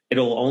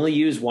 it'll only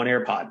use one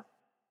AirPod.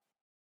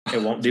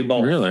 It won't do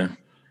both. Really?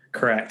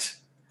 Correct.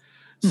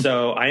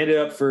 So I ended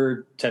up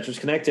for Tetris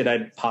Connected,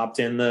 I popped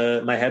in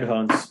my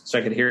headphones so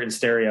I could hear it in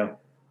stereo,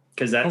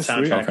 because that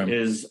soundtrack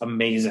is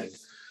amazing.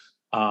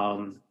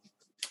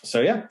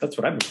 So yeah, that's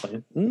what I've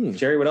been playing.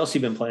 Jerry, what else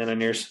you been playing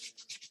on yours?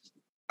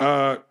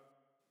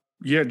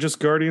 Yeah, just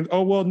Guardians.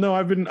 Oh well, no,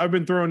 I've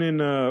been throwing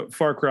in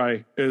Far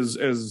Cry as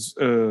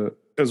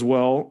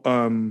well.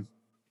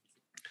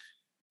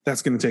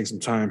 That's going to take some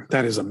time.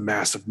 That is a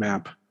massive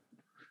map.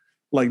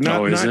 Like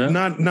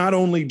not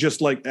only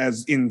just like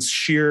as in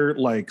sheer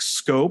like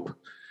scope,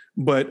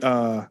 but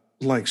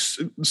like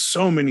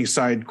so many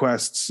side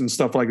quests and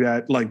stuff like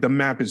that. Like the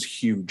map is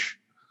huge.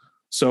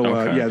 So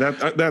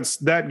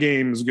that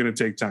game is going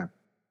to take time.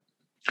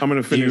 I'm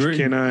going to finish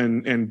Kena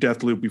and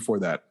Deathloop before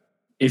that.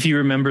 If you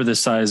remember the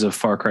size of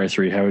Far Cry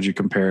 3, how would you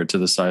compare it to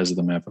the size of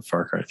the map of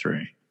Far Cry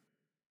 3?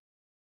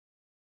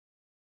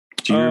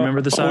 Do you remember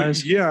the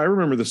size? Yeah, I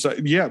remember the size.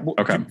 Yeah.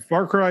 Okay.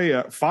 Far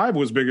Cry 5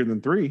 was bigger than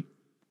 3.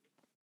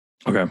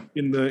 Okay.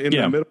 In the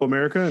middle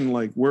America and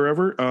like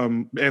wherever.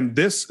 And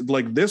this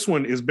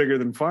one is bigger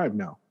than 5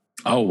 now.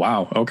 Oh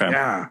wow. Okay.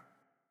 Yeah.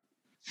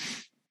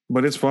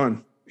 But it's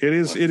fun. It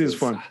is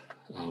fun.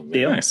 Oh,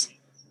 nice.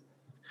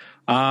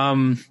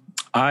 I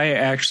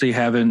actually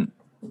haven't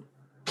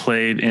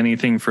played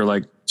anything for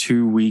like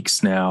 2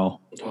 weeks now.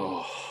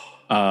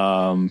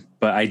 But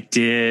I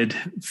did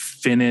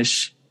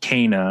finish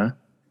Kena,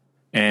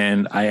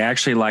 and I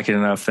actually like it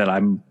enough that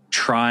I'm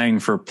trying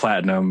for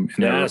platinum,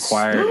 and it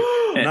required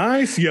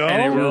nice, yo.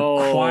 And it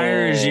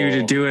requires you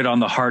to do it on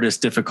the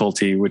hardest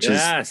difficulty, which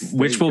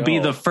will be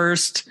the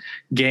first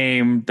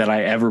game that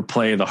I ever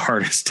play the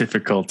hardest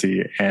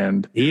difficulty.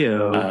 And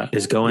Theo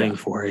is going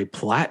for a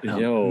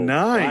platinum. Yo,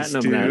 nice,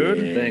 platinum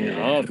dude. Thing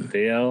up,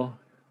 Theo.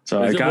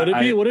 So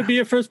would it be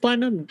your first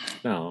platinum?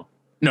 No,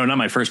 not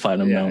my first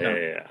platinum.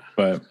 Yeah.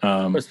 But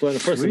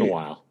first in a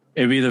while.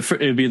 It'd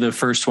be the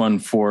first one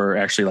for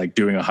actually like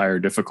doing a higher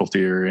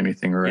difficulty or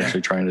anything, or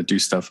actually trying to do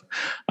stuff.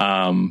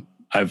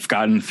 I've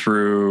gotten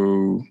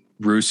through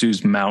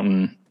Rusu's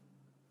Mountain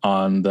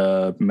on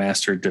the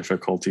master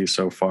difficulty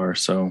so far,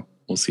 so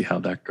we'll see how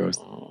that goes.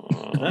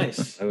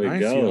 Nice. There we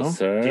go,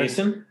 sir.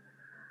 Jason?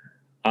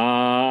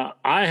 I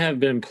have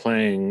been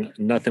playing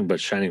nothing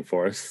but Shining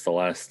Force the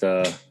last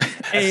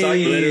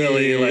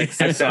literally like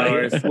 6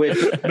 hours.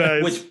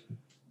 Which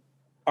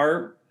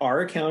our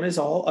account is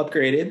all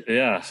upgraded.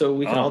 Yeah. So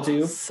we can all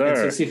do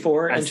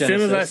N64 and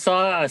Genesis.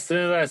 As soon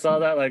as I saw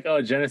that, like,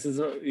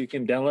 Genesis, you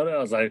can download it, I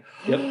was like,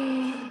 yep.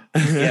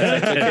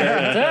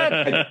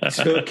 I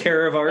took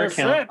care of our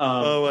account.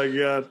 Oh my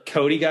God.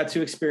 Cody got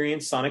to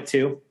experience Sonic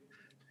 2.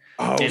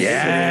 Oh, and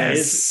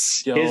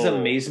yes. His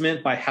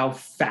amazement by how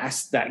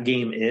fast that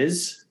game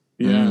is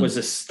was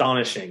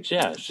astonishing.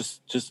 Yeah, it's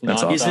just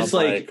that's He's just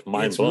like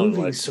mind it's blown.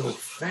 Moving like, so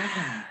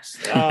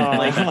fast.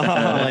 Like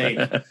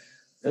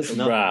that's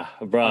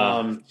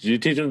bruh. Did you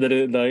teach him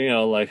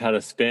like how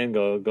to spin,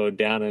 go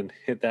down and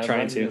hit that?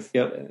 Trying to.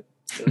 Yep.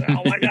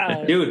 Oh my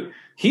God, dude,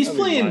 he's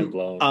playing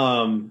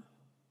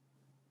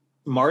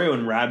Mario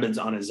and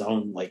Rabbids on his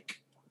own.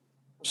 Like,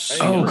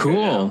 oh,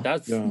 cool.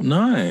 That's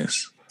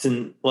nice.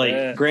 And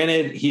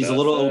granted, he's a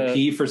little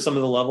OP for some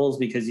of the levels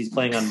because he's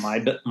playing on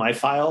my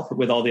file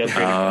with all the upgraded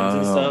guns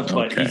and stuff.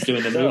 But he's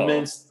doing the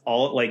movements,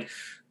 all like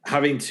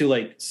having to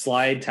like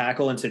slide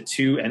tackle into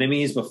 2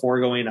 enemies before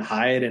going to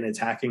hide and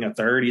attacking a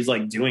third. He's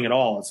like doing it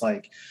all. It's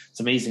like it's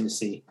amazing to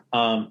see.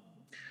 And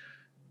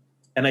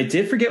I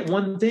did forget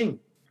one thing.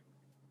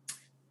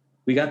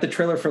 We got the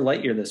trailer for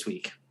Lightyear this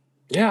week.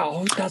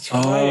 Yeah, that's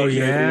right. Oh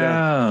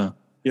yeah.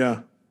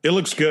 It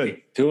looks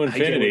good. To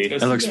infinity.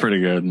 It looks pretty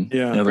good.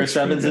 Yeah. Chris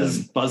Evans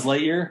is Buzz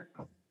Lightyear.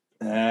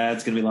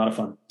 That's going to be a lot of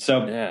fun.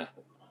 So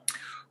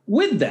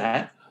with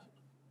that,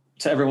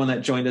 to everyone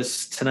that joined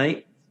us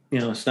tonight,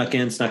 snuck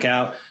in, snuck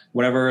out,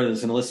 whatever is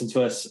going to listen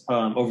to us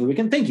over the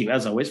weekend. Thank you,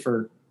 as always,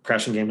 for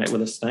crashing game night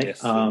with us tonight. Yes,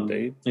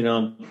 if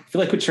you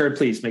like what shared,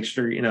 please make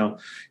sure,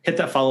 hit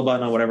that follow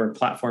button on whatever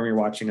platform you're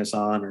watching us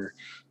on or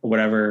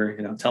whatever,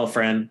 tell a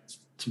friend.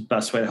 It's the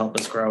best way to help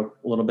us grow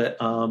a little bit.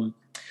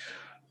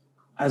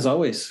 As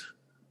always,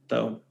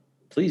 though,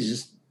 please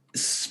just,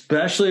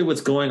 especially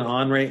what's going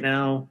on right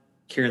now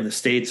here in the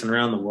States and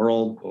around the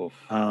world,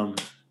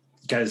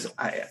 guys,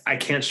 I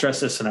can't stress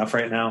this enough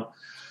right now,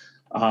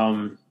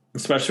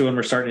 especially when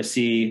we're starting to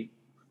see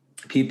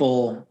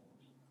people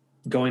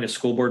going to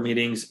school board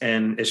meetings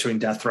and issuing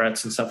death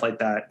threats and stuff like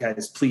that.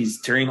 Guys, please,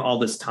 during all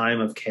this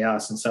time of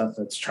chaos and stuff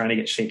that's trying to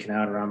get shaken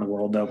out around the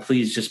world, though,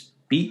 please just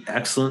be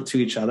excellent to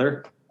each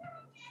other.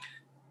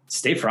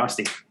 Stay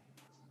frosty.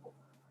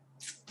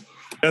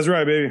 That's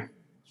right, baby.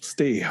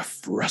 Stay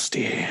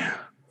frosty.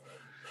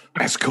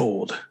 Ice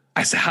cold.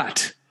 Ice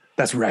hot.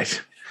 That's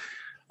right.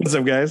 What's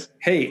up, guys?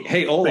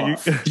 Hey,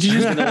 Olaf. Did you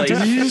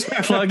just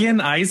plug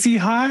in icy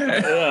hot?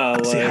 Yeah,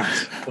 icy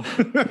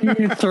hot.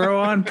 You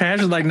throw on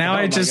passion. Like now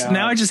I just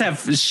have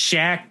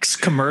Shaq's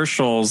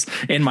commercials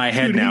in my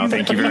head now.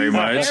 Thank you very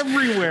much.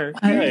 Everywhere.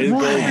 He's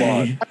gold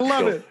bod. I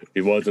love it.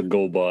 He was a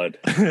gold bod.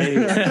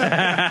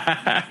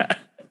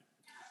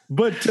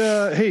 But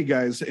hey,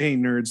 guys, hey,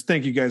 nerds,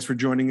 thank you guys for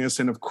joining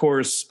us. And of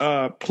course,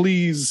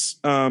 please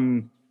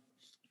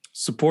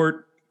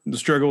support. The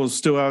struggle is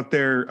still out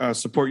there.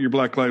 Support your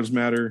Black Lives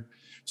Matter.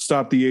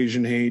 Stop the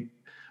Asian hate.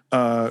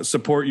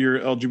 Support your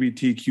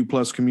LGBTQ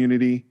plus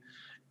community.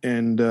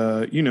 And,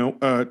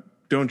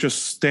 don't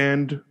just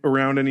stand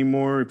around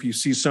anymore. If you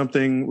see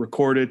something,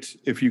 record it.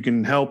 If you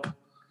can help,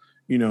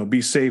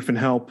 be safe and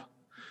help.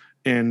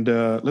 And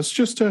let's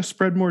just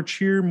spread more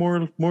cheer,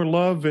 more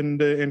love,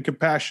 and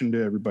compassion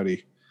to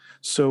everybody.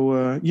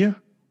 So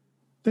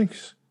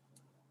thanks.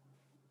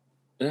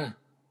 Yeah,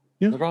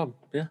 no problem.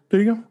 Yeah,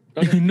 there you go.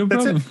 Okay. No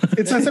problem.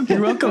 It's that simple.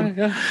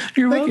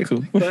 You're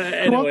welcome. But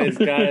anyways,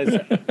 guys,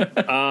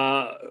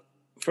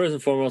 first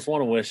and foremost, I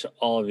want to wish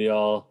all of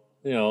y'all,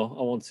 I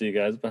won't see you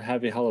guys, but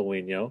happy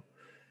Halloween, yo.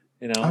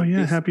 Oh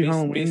yeah, happy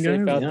Halloween, be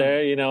safe guys. out there.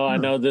 I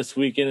know this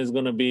weekend is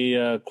going to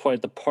be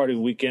quite the party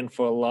weekend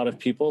for a lot of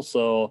people.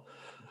 So,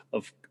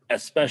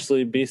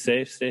 especially be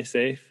safe, stay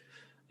safe.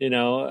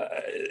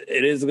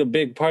 It is a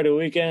big party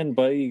weekend,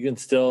 but you can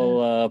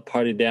still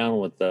party down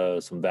with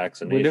some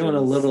vaccinations. We're doing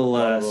a little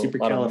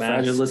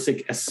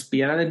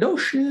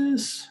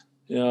supercalifragilisticexpialidocious.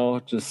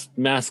 Just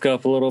mask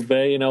up a little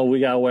bit. We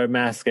got to wear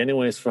masks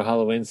anyways for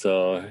Halloween.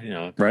 So,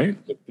 right?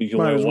 You can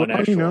wear one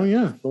extra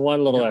one.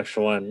 One little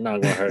extra one.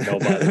 Not going to hurt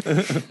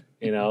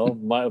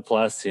nobody.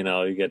 Plus,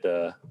 you get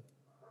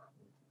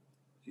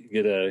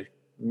to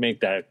make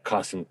that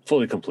costume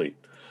fully complete.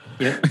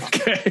 Yeah.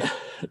 Okay.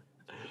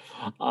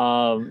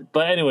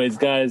 But anyways,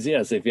 guys,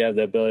 yes, if you have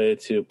the ability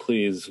to,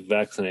 please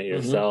vaccinate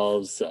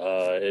yourselves.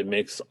 It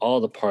makes all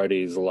the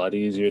parties a lot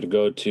easier to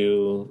go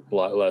to, a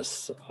lot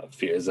less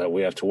fears that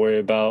we have to worry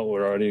about.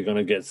 We're already going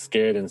to get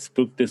scared and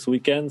spooked this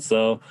weekend,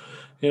 so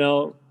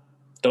don't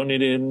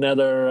need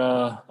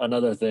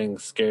another thing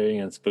scaring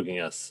and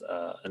spooking us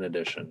in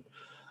addition.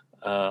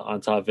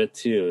 On top of it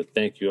too,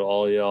 thank you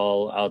all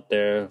y'all out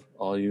there,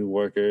 all you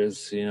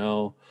workers,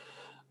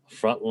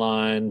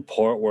 frontline,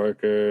 port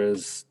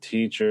workers,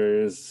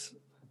 teachers,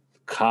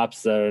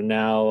 cops that are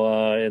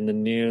now in the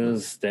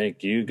news.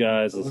 Thank you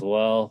guys as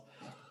well.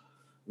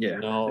 Yeah,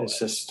 it's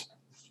just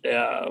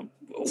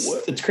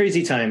it's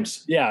crazy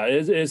times. Yeah,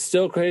 it's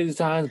still crazy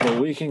times, but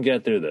we can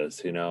get through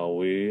this.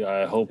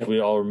 I hope we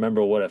all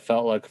remember what it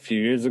felt like a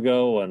few years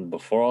ago and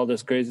before all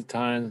this crazy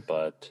time.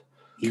 But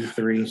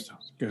E3,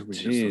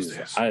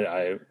 jeez,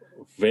 I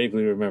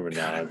vaguely remember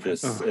now. I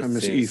miss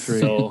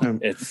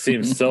E3. It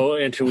seems so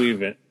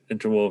interwoven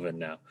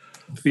now.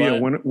 Theo,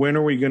 when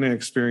are we going to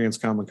experience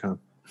Comic-Con?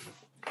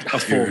 A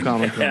full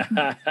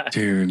Comic-Con.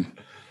 Dude.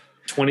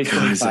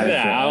 2025.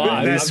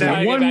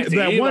 That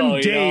one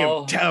day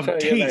of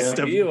taste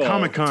of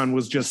Comic-Con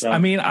was just...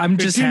 I'm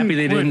just happy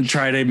they didn't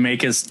try to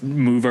make us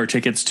move our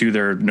tickets to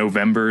their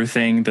November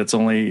thing that's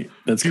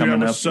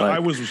coming up.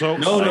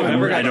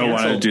 November. I don't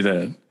want to do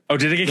that. Oh,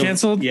 did it get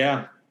canceled?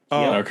 Yeah.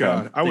 Oh, okay.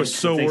 God. I was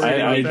so worried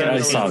about that. I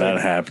saw that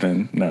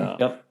happen. No.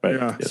 Yep.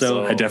 But,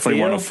 so I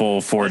definitely want a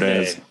full 4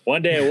 days.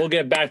 One day we'll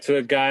get back to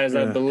it, guys.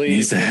 I believe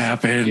needs to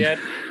happen. Get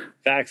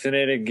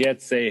vaccinated,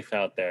 get safe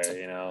out there,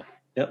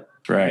 Yep.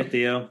 Right.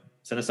 Theo.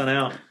 Send us on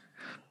out.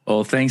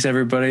 Well, thanks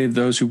everybody.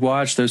 Those who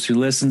watch, those who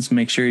listen,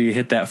 make sure you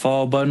hit that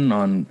follow button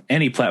on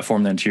any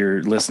platform that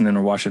you're listening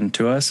or watching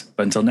to us.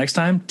 But until next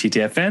time,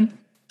 TTFN,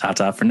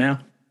 ta-ta for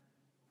now.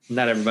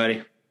 Not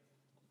everybody.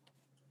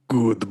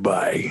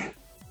 Goodbye.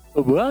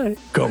 Bye.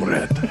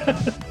 Comrade.